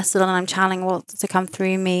I'm a vessel and I'm channeling what's to come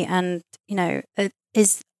through me, and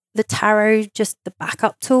is the tarot just the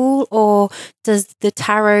backup tool, or does the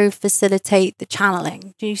tarot facilitate the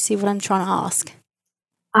channeling? Do you see what I'm trying to ask?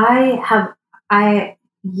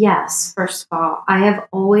 Yes, first of all, I have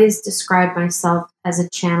always described myself as a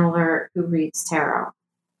channeler who reads tarot.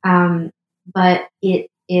 But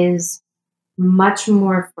it is much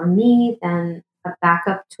more for me than a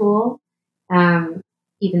backup tool.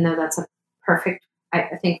 Even though that's a perfect,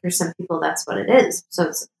 I think for some people that's what it is. So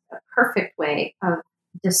it's a perfect way of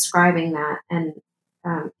describing that and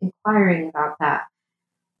inquiring about that.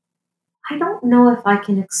 I don't know if I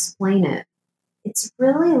can explain it. It's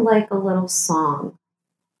really like a little song.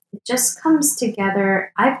 It just comes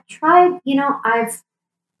together. I've tried, I've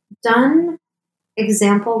done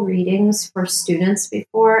example readings for students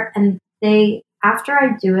before, and after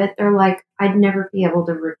I do it, they're like, I'd never be able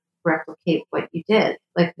to replicate what you did.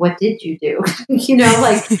 Like, what did you do?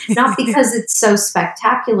 Like, not because it's so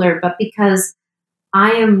spectacular, but because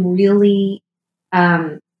I am really,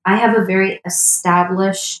 I have a very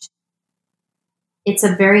established, it's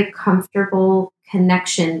a very comfortable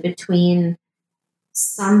connection between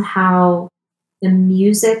somehow the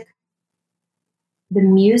music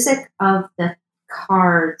of the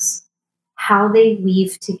cards, how they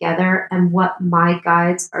weave together, and what my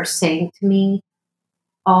guides are saying to me,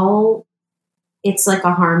 all, it's like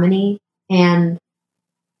a harmony, and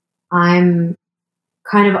I'm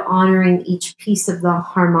kind of honoring each piece of the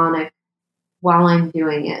harmonic while I'm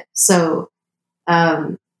doing it. So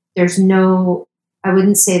there's no, I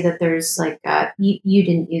wouldn't say that there's like you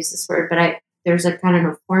didn't use this word, but there's a kind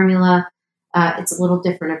of a formula. It's a little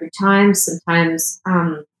different every time. Sometimes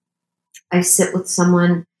I sit with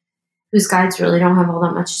someone whose guides really don't have all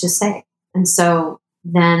that much to say. And so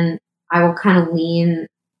then I will kind of lean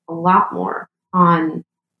a lot more on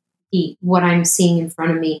what I'm seeing in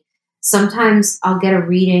front of me. Sometimes I'll get a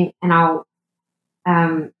reading and I'll,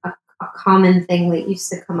 a common thing that used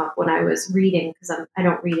to come up when I was reading, because I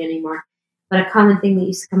don't read anymore, but a common thing that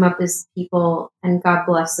used to come up is people, and God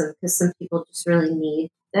bless them, because some people just really need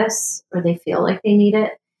this, or they feel like they need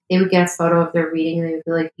it. They would get a photo of their reading and they would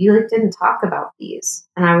be like, you didn't talk about these.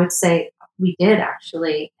 And I would say, we did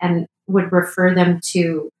actually, and would refer them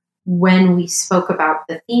to when we spoke about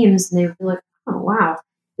the themes, and they would be like, oh, wow.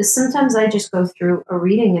 Because sometimes I just go through a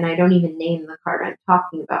reading and I don't even name the card I'm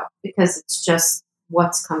talking about, because it's just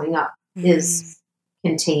what's coming up is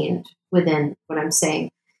contained within what I'm saying.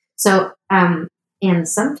 So, and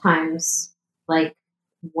sometimes like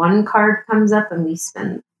one card comes up and we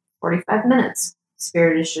spend 45 minutes.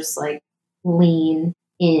 Spirit is just like, lean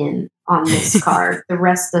in on this card. The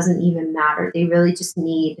rest doesn't even matter. They really just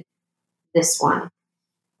need this one.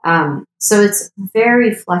 So it's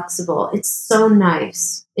very flexible. It's so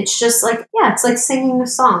nice. It's just like, it's like singing a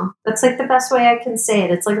song. That's like the best way I can say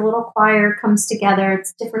it. It's like a little choir comes together.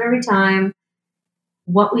 It's different every time.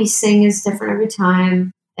 What we sing is different every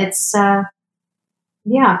time. It's,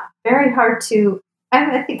 very hard to,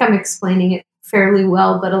 I think I'm explaining it fairly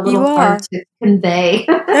well, but a little hard to convey.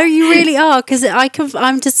 No, you really are, because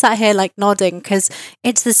I'm just sat here like nodding, because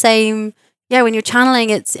it's the same. Yeah, when you're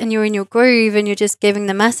channeling and you're in your groove and you're just giving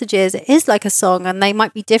the messages, it is like a song, and they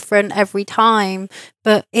might be different every time,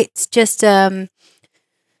 but it's just once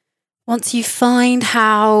you find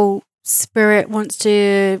how Spirit wants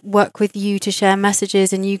to work with you to share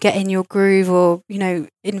messages, and you get in your groove, or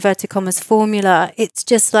inverted commas formula, it's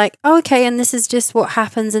just like, oh, okay, and this is just what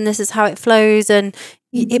happens, and this is how it flows, and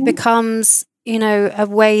it becomes a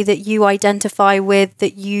way that you identify with,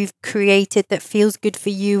 that you've created, that feels good for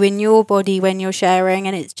you in your body when you're sharing.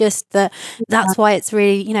 And it's just that's why it's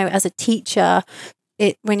really, as a teacher,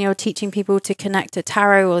 when you're teaching people to connect to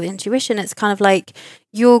tarot or the intuition, it's kind of like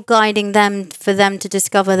you're guiding them for them to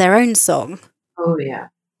discover their own song. Oh yeah,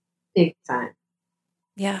 big time.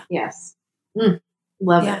 Yeah. Yes.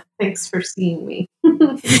 Love it. Thanks for seeing me.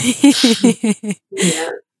 Yeah.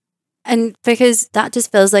 And because that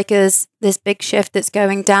just feels like there's this big shift that's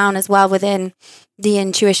going down as well within the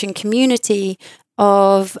intuition community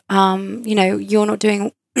of, you're not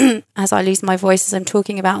doing, as I lose my voice as I'm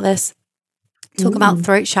talking about this, talk about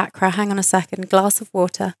throat chakra. Hang on a second, glass of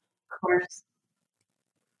water. Of course.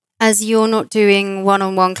 As you're not doing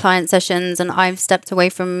one-on-one client sessions, and I've stepped away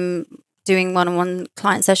from doing one-on-one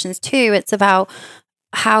client sessions too, it's about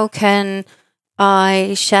how can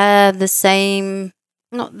I share the same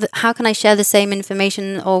how can I share the same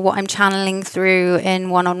information or what I'm channeling through in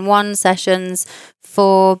one-on-one sessions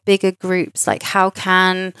for bigger groups? Like how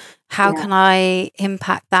can I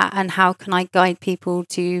impact that, and how can I guide people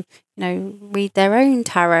to, read their own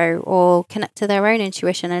tarot or connect to their own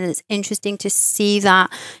intuition? And it's interesting to see that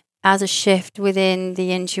as a shift within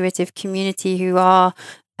the intuitive community who are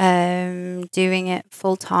doing it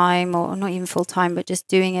full time, or not even full time, but just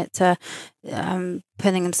doing it to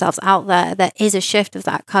putting themselves out there. There is a shift of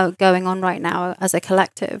that going on right now as a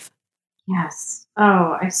collective. Yes.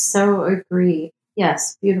 Oh, I so agree.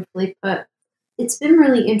 Yes, beautifully put. It's been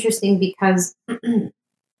really interesting because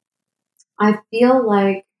I feel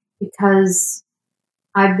like because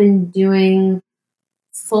I've been doing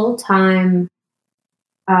full time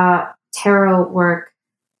tarot work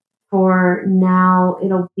for now,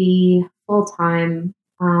 it'll be full time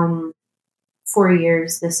 4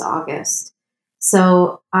 years this August.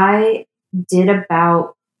 So I did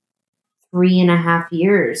about 3.5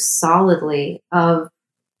 years solidly of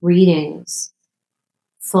readings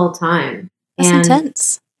full time. That's And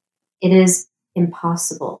intense. it is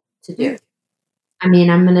impossible to do. I mean,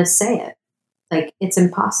 I'm going to say it. Like, it's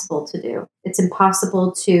impossible to do. It's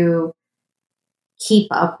impossible to keep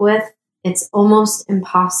up with. It's almost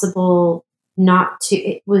impossible not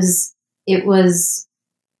to.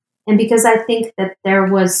 And because I think that there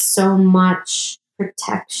was so much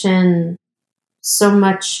protection, so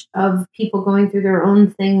much of people going through their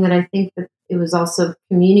own thing, that I think that it was also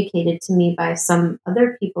communicated to me by some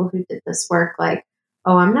other people who did this work, like,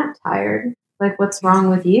 oh, I'm not tired. Like, what's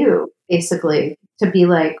wrong with you? Basically, to be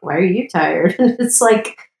like, why are you tired? And it's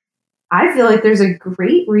like, I feel like there's a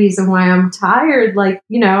great reason why I'm tired. Like,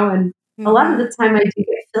 and a lot of the time I do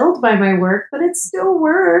get filled by my work, but it's still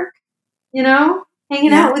work,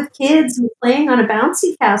 hanging out with kids and playing on a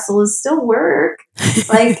bouncy castle is still work.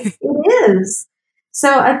 Like, it is.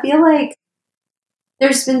 So I feel like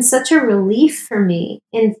there's been such a relief for me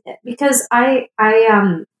because I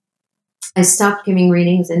stopped giving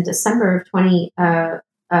readings in December of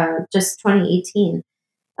 2018,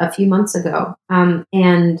 a few months ago,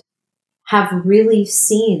 and have really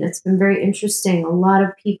seen, it's been very interesting, a lot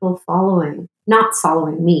of people not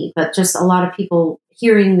following me, but just a lot of people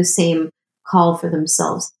hearing the same call for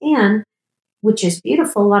themselves, and which is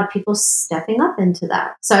beautiful, a lot of people stepping up into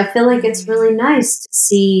that. So I feel like it's really nice to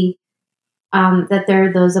see that there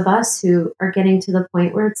are those of us who are getting to the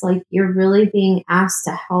point where it's like you're really being asked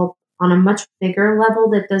to help on a much bigger level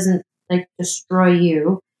that doesn't like destroy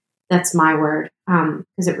you. That's my word,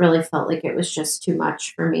 because it really felt like it was just too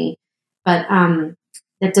much for me. But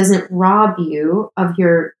that doesn't rob you of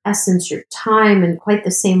your essence, your time, in quite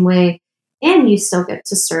the same way. And you still get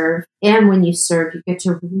to serve. And when you serve, you get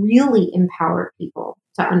to really empower people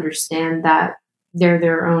to understand that they're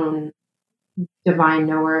their own divine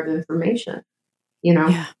knower of information,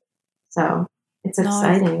 Yeah. So it's No,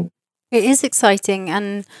 exciting. it is exciting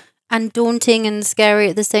and daunting and scary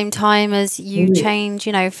at the same time, as you change,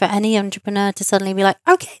 for any entrepreneur to suddenly be like,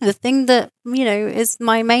 okay, the thing that, is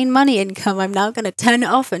my main money income, I'm now going to turn it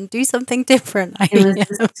off and do something different. It was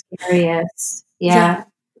the scariest. Yeah.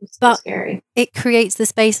 It was so scary. It creates the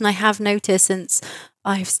space, and I have noticed since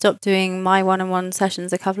I've stopped doing my one-on-one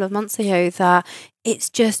sessions a couple of months ago that it's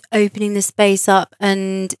just opening the space up,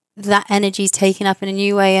 and that energy is taken up in a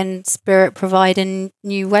new way, and spirit providing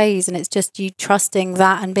new ways, and it's just you trusting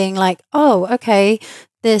that and being like, oh, okay,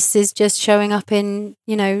 this is just showing up in,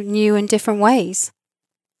 new and different ways.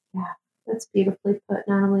 Yeah, that's beautifully put,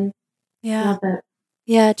 Natalie. Yeah. Love it.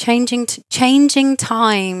 Yeah, changing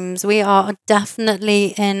times. We are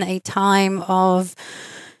definitely in a time of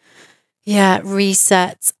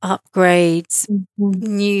resets, upgrades,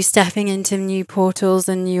 new stepping into new portals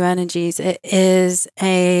and new energies. It is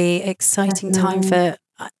a exciting time for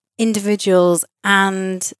individuals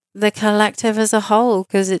and the collective as a whole,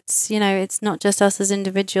 because it's, it's not just us as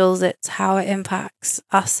individuals, it's how it impacts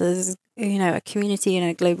us as, a community and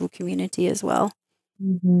a global community as well.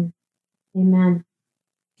 Mm-hmm. Amen.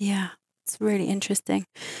 Yeah, it's really interesting.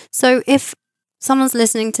 So if someone's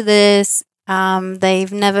listening to this,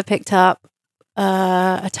 they've never picked up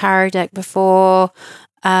a tarot deck before,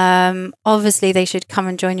 obviously they should come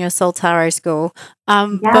and join your Soul Tarot School.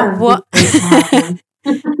 But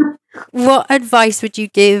what advice would you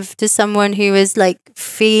give to someone who is like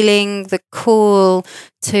feeling the call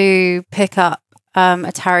to pick up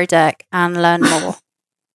a tarot deck and learn more?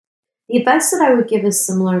 The advice that I would give is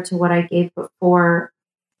similar to what I gave before.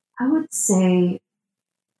 I would say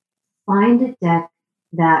find a deck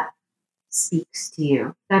that speaks to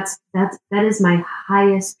you. That is my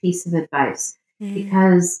highest piece of advice.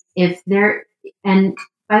 Because if there, and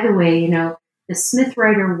by the way, the the Smith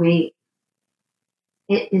Rider-Waite,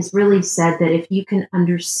 it is really said that if you can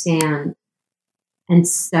understand and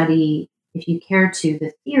study, if you care to,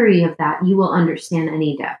 the theory of that, you will understand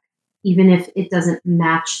any deck. Even if it doesn't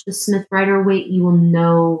match the Smith Rider-Waite, you will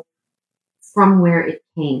know from where it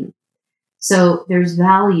came. So there's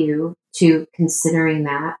value to considering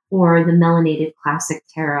that, or the Melanated Classic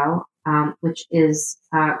Tarot, which was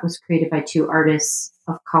created by two artists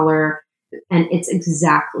of color, and it's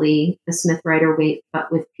exactly the Smith Rider-Waite, but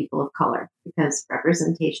with people of color, because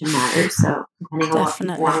representation matters. So depending on what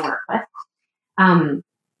people want to work with,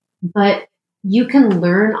 but you can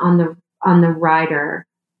learn on the rider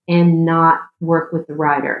and not work with the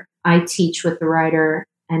rider. I teach with the rider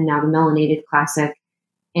and now the Melanated Classic,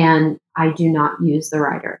 and I do not use the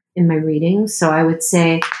rider in my readings. So I would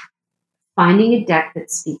say finding a deck that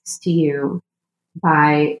speaks to you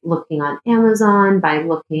by looking on Amazon, by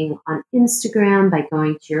looking on Instagram, by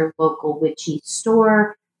going to your local witchy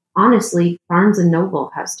store. Honestly, Barnes and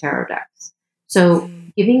Noble has tarot decks. So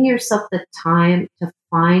giving yourself the time to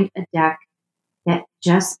find a deck that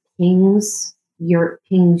just pings you,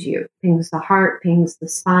 pings the heart, pings the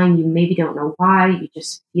spine. You maybe don't know why, you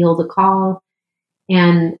just feel the call.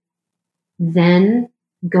 And then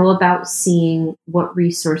go about seeing what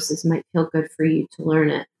resources might feel good for you to learn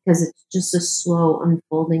it, because it's just a slow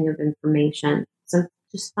unfolding of information. So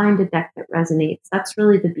just find a deck that resonates. That's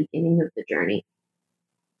really the beginning of the journey.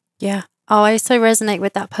 Yeah. Oh, I so resonate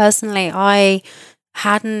with that personally. I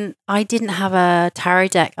didn't have a tarot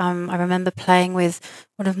deck. I remember playing with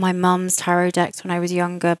one of my mum's tarot decks when I was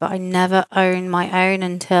younger, but I never owned my own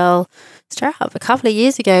until straight up a couple of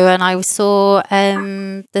years ago, and I saw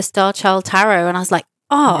the Star Child Tarot, and I was like,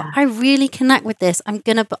 oh, I really connect with this. I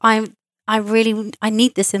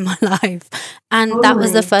need this in my life. And that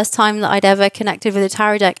was the first time that I'd ever connected with a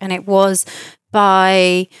tarot deck, and it was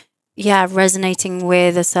by resonating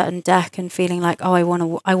with a certain deck and feeling like, oh, I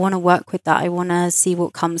want to work with that. I want to see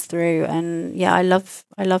what comes through. And I love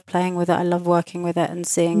playing with it. I love working with it and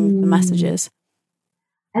seeing the messages.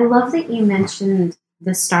 I love that you mentioned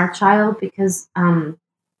the Star Child, because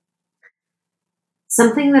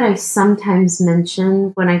something that I sometimes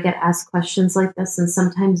mention when I get asked questions like this, and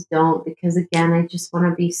sometimes don't, because again, I just want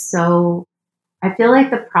to be I feel like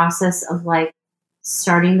the process of like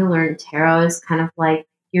starting to learn tarot is kind of like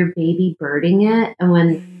your baby birding it. And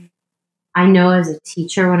when I know as a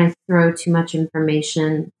teacher, when I throw too much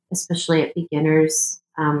information, especially at beginners,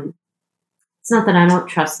 it's not that I don't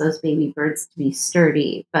trust those baby birds to be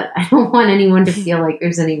sturdy, but I don't want anyone to feel like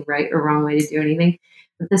there's any right or wrong way to do anything.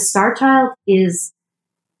 But the Star Child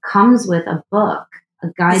comes with a book, a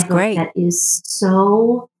guidebook that is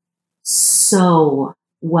so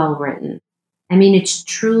well written. I mean, it's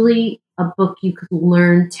truly a book you could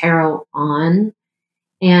learn tarot on.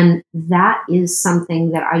 And that is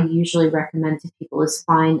something that I usually recommend to people, is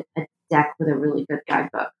find a deck with a really good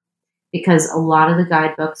guidebook, because a lot of the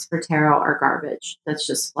guidebooks for tarot are garbage. That's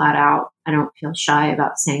just flat out. I don't feel shy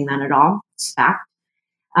about saying that at all. It's fact.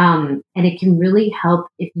 And it can really help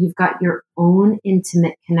if you've got your own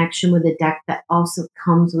intimate connection with a deck that also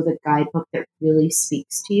comes with a guidebook that really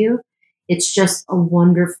speaks to you. It's just a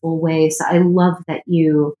wonderful way. So I love that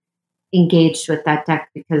you engaged with that deck,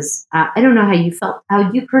 because I don't know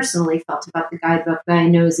how you personally felt about the guidebook, but I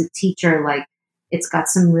know as a teacher, like, it's got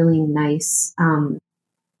some really nice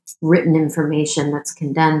written information that's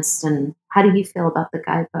condensed. And how do you feel about the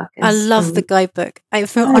guidebook? I love the guidebook. I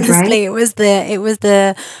feel honestly, right?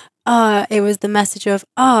 it was the message of,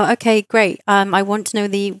 oh, okay, great. I want to know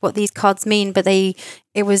what these cards mean, but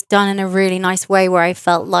it was done in a really nice way where I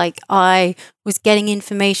felt like I was getting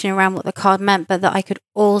information around what the card meant, but that I could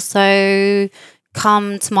also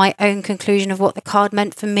come to my own conclusion of what the card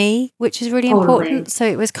meant for me, which is really important. So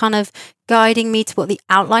it was kind of guiding me to what the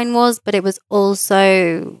outline was, but it was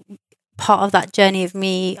also part of that journey of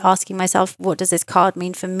me asking myself, what does this card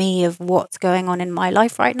mean for me, of what's going on in my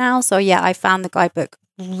life right now? So I found the guidebook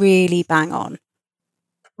really bang on.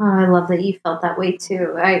 Oh, I love that you felt that way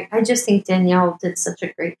too. I just think Danielle did such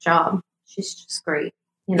a great job. She's just great.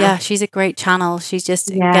 Yeah, she's a great channel. She's just,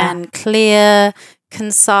 again, clear,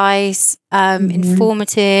 concise,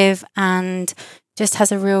 informative, and just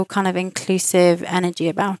has a real kind of inclusive energy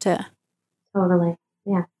about it. Totally.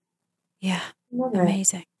 Yeah. Yeah.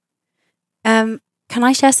 Amazing. Can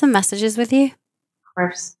I share some messages with you? Of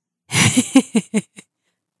course.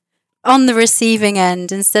 On the receiving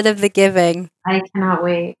end instead of the giving. I cannot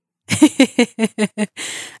wait.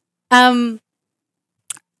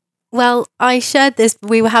 Well, I shared this.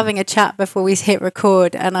 We were having a chat before we hit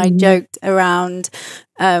record, and I joked around.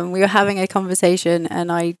 We were having a conversation, and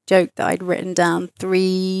I joked that I'd written down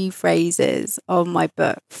 4 phrases on my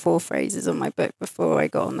book before I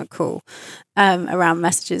got on the call around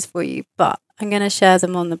messages for you. But I'm going to share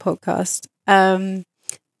them on the podcast.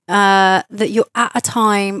 That you're at a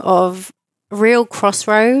time of real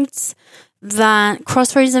crossroads,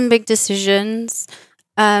 and big decisions.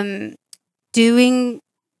 Doing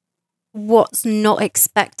what's not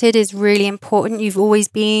expected is really important.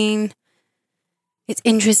 It's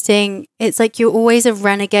interesting. It's like you're always a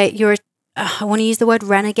renegade. I want to use the word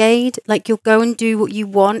renegade. Like you'll go and do what you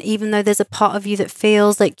want, even though there's a part of you that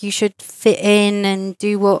feels like you should fit in and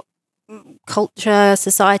do what culture,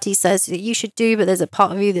 society says that you should do. But there's a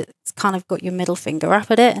part of you that's kind of got your middle finger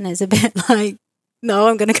up at it and is a bit like, no,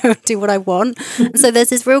 I'm going to go and do what I want. And so there's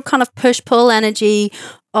this real kind of push-pull energy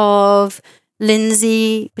of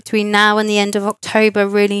Lindsay between now and the end of October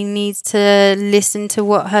really needs to listen to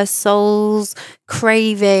what her soul's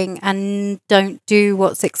craving and don't do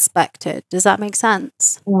what's expected. Does that make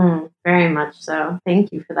sense? Very much so.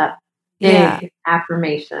 Thank you for that big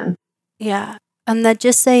affirmation. Yeah. And they're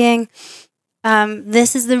just saying,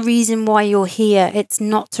 this is the reason why you're here. It's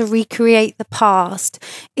not to recreate the past.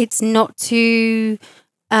 It's not to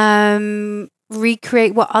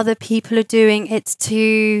recreate what other people are doing. It's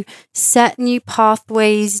to set new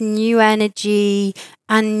pathways, new energy,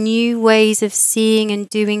 and new ways of seeing and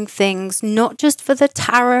doing things, not just for the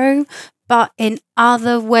tarot, but in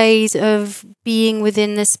other ways of being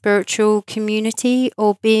within the spiritual community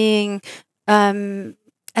or being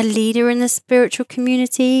a leader in the spiritual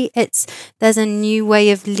community. There's a new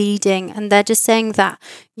way of leading, and they're just saying that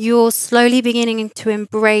you're slowly beginning to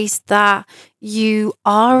embrace that you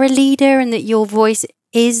are a leader and that your voice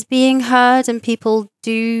is being heard and people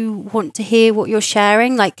do want to hear what you're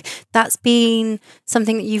sharing. Like that's been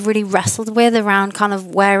something that you've really wrestled with around kind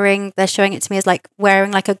of they're showing it to me as like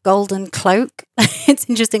wearing like a golden cloak. It's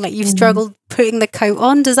interesting, like you've struggled putting the coat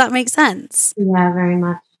on. Does that make sense? Yeah, very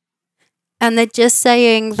much. And they're just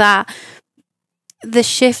saying that the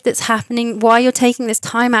shift that's happening, why you're taking this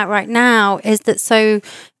time out right now, is that so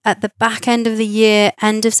at the back end of the year,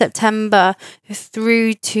 end of September,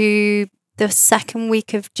 through to the second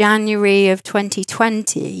week of January of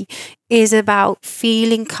 2020, is about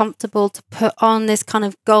feeling comfortable to put on this kind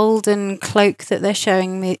of golden cloak that they're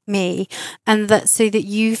showing me, and that so that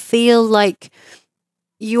you feel like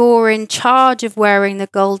you're in charge of wearing the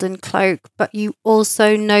golden cloak, but you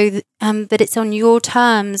also know that it's on your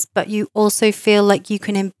terms, but you also feel like you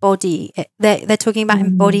can embody it. They're talking about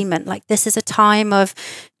embodiment. Like this is a time of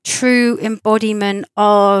true embodiment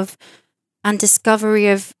of and discovery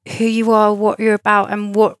of who you are, what you're about,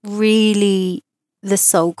 and what really the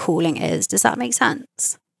soul calling is. Does that make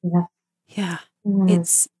sense? Yeah. Yeah.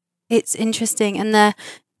 It's interesting. And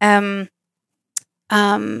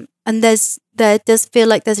there does feel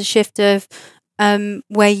like there's a shift of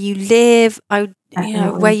where you live.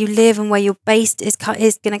 Where you live and where you're based is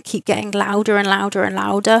going to keep getting louder and louder and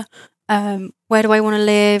louder. Where do I want to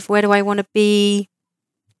live? Where do I want to be?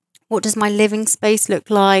 What does my living space look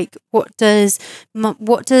like?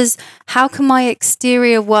 How can my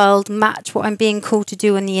exterior world match what I'm being called to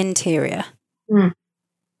do in the interior?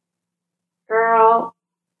 Girl.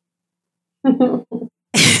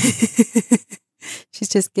 She's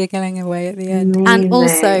just giggling away at the end. Amazing. And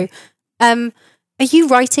also, are you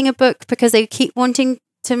writing a book? Because they keep wanting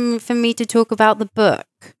for me to talk about the book.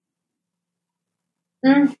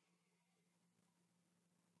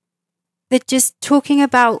 They're just talking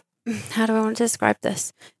about, how do I want to describe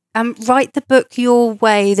this? Write the book your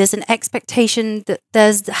way. There's an expectation that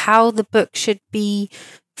there's how the book should be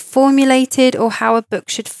formulated or how a book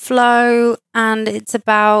should flow. And it's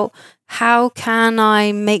about how can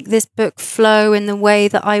I make this book flow in the way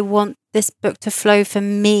that I want this book to flow for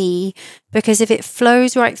me? Because if it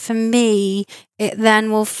flows right for me, it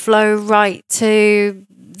then will flow right to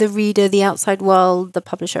the reader, the outside world, the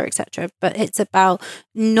publisher, etc. But it's about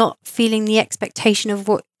not feeling the expectation of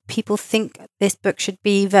what people think this book should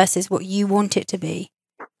be versus what you want it to be.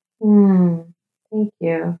 Thank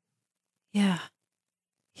you. Yeah.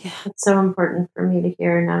 It's so important for me to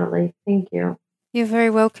hear, Natalie. Thank you. You're very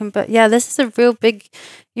welcome. But yeah, this is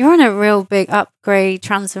you're on a real big upgrade,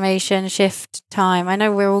 transformation, shift time. I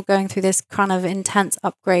know we're all going through this kind of intense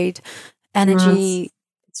upgrade energy.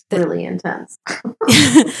 It's really intense.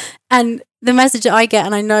 And the message I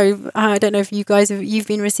get, and I don't know if you've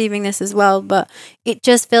been receiving this as well, but it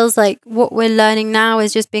just feels like what we're learning now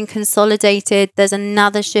is just being consolidated. There's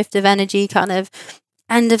another shift of energy kind of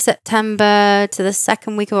end of September to the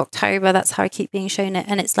second week of October. That's how I keep being shown it.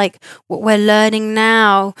 And it's like what we're learning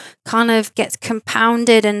now kind of gets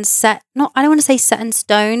compounded and set, not, I don't want to say set in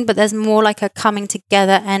stone, but there's more like a coming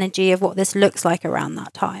together energy of what this looks like around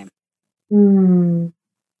that time. Thank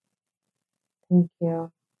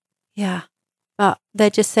you. Yeah. But they're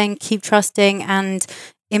just saying keep trusting and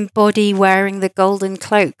embody wearing the golden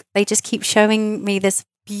cloak. They just keep showing me this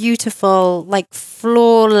beautiful, like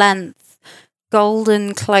floor length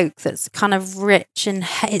golden cloak that's kind of rich and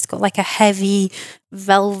it's got like a heavy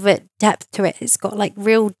velvet depth to it. It's got like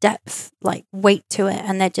real depth, like weight to it.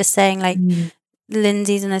 And they're just saying like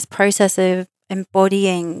Lindsay's in this process of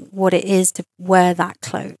embodying what it is to wear that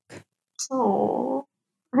cloak. Oh,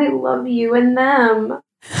 I love you and them.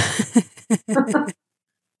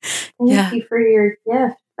 Thank you for your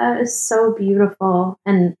gift. That is so beautiful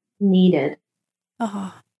and needed.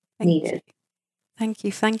 Oh, needed. Thank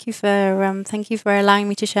you. Thank you for allowing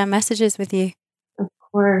me to share messages with you. Of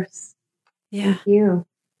course. Yeah. Thank you.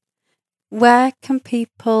 Where can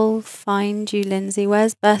people find you, Lindsay?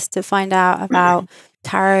 Where's best to find out about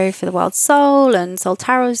Tarot for the Wild Soul and Soul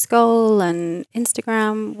Tarot Skull and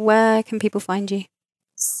Instagram? Where can people find you?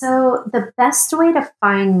 So the best way to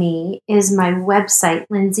find me is my website,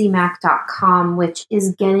 lindsaymack.com, which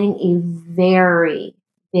is getting a very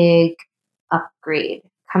big upgrade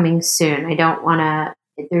coming soon.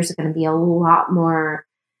 There's going to be a lot more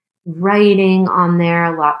writing on there,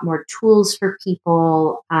 a lot more tools for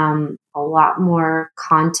people, a lot more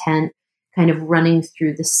content kind of running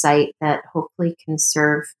through the site that hopefully can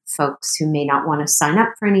serve folks who may not want to sign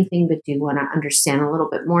up for anything, but do want to understand a little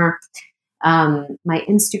bit more. My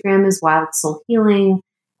Instagram is Wild Soul Healing.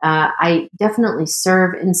 I definitely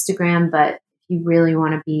serve Instagram, but if you really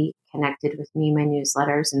want to be connected with me, my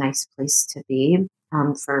newsletter is a nice place to be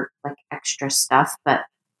for like extra stuff. But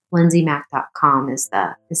lindsaymack.com is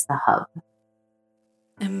the hub.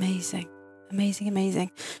 Amazing. Amazing,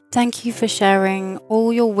 amazing. Thank you for sharing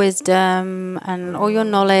all your wisdom and all your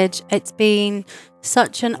knowledge. It's been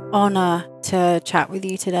such an honor to chat with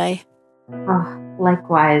you today. Oh,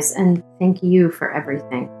 likewise. And thank you for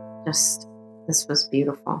everything. This was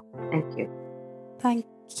beautiful. Thank you. Thank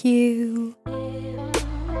you.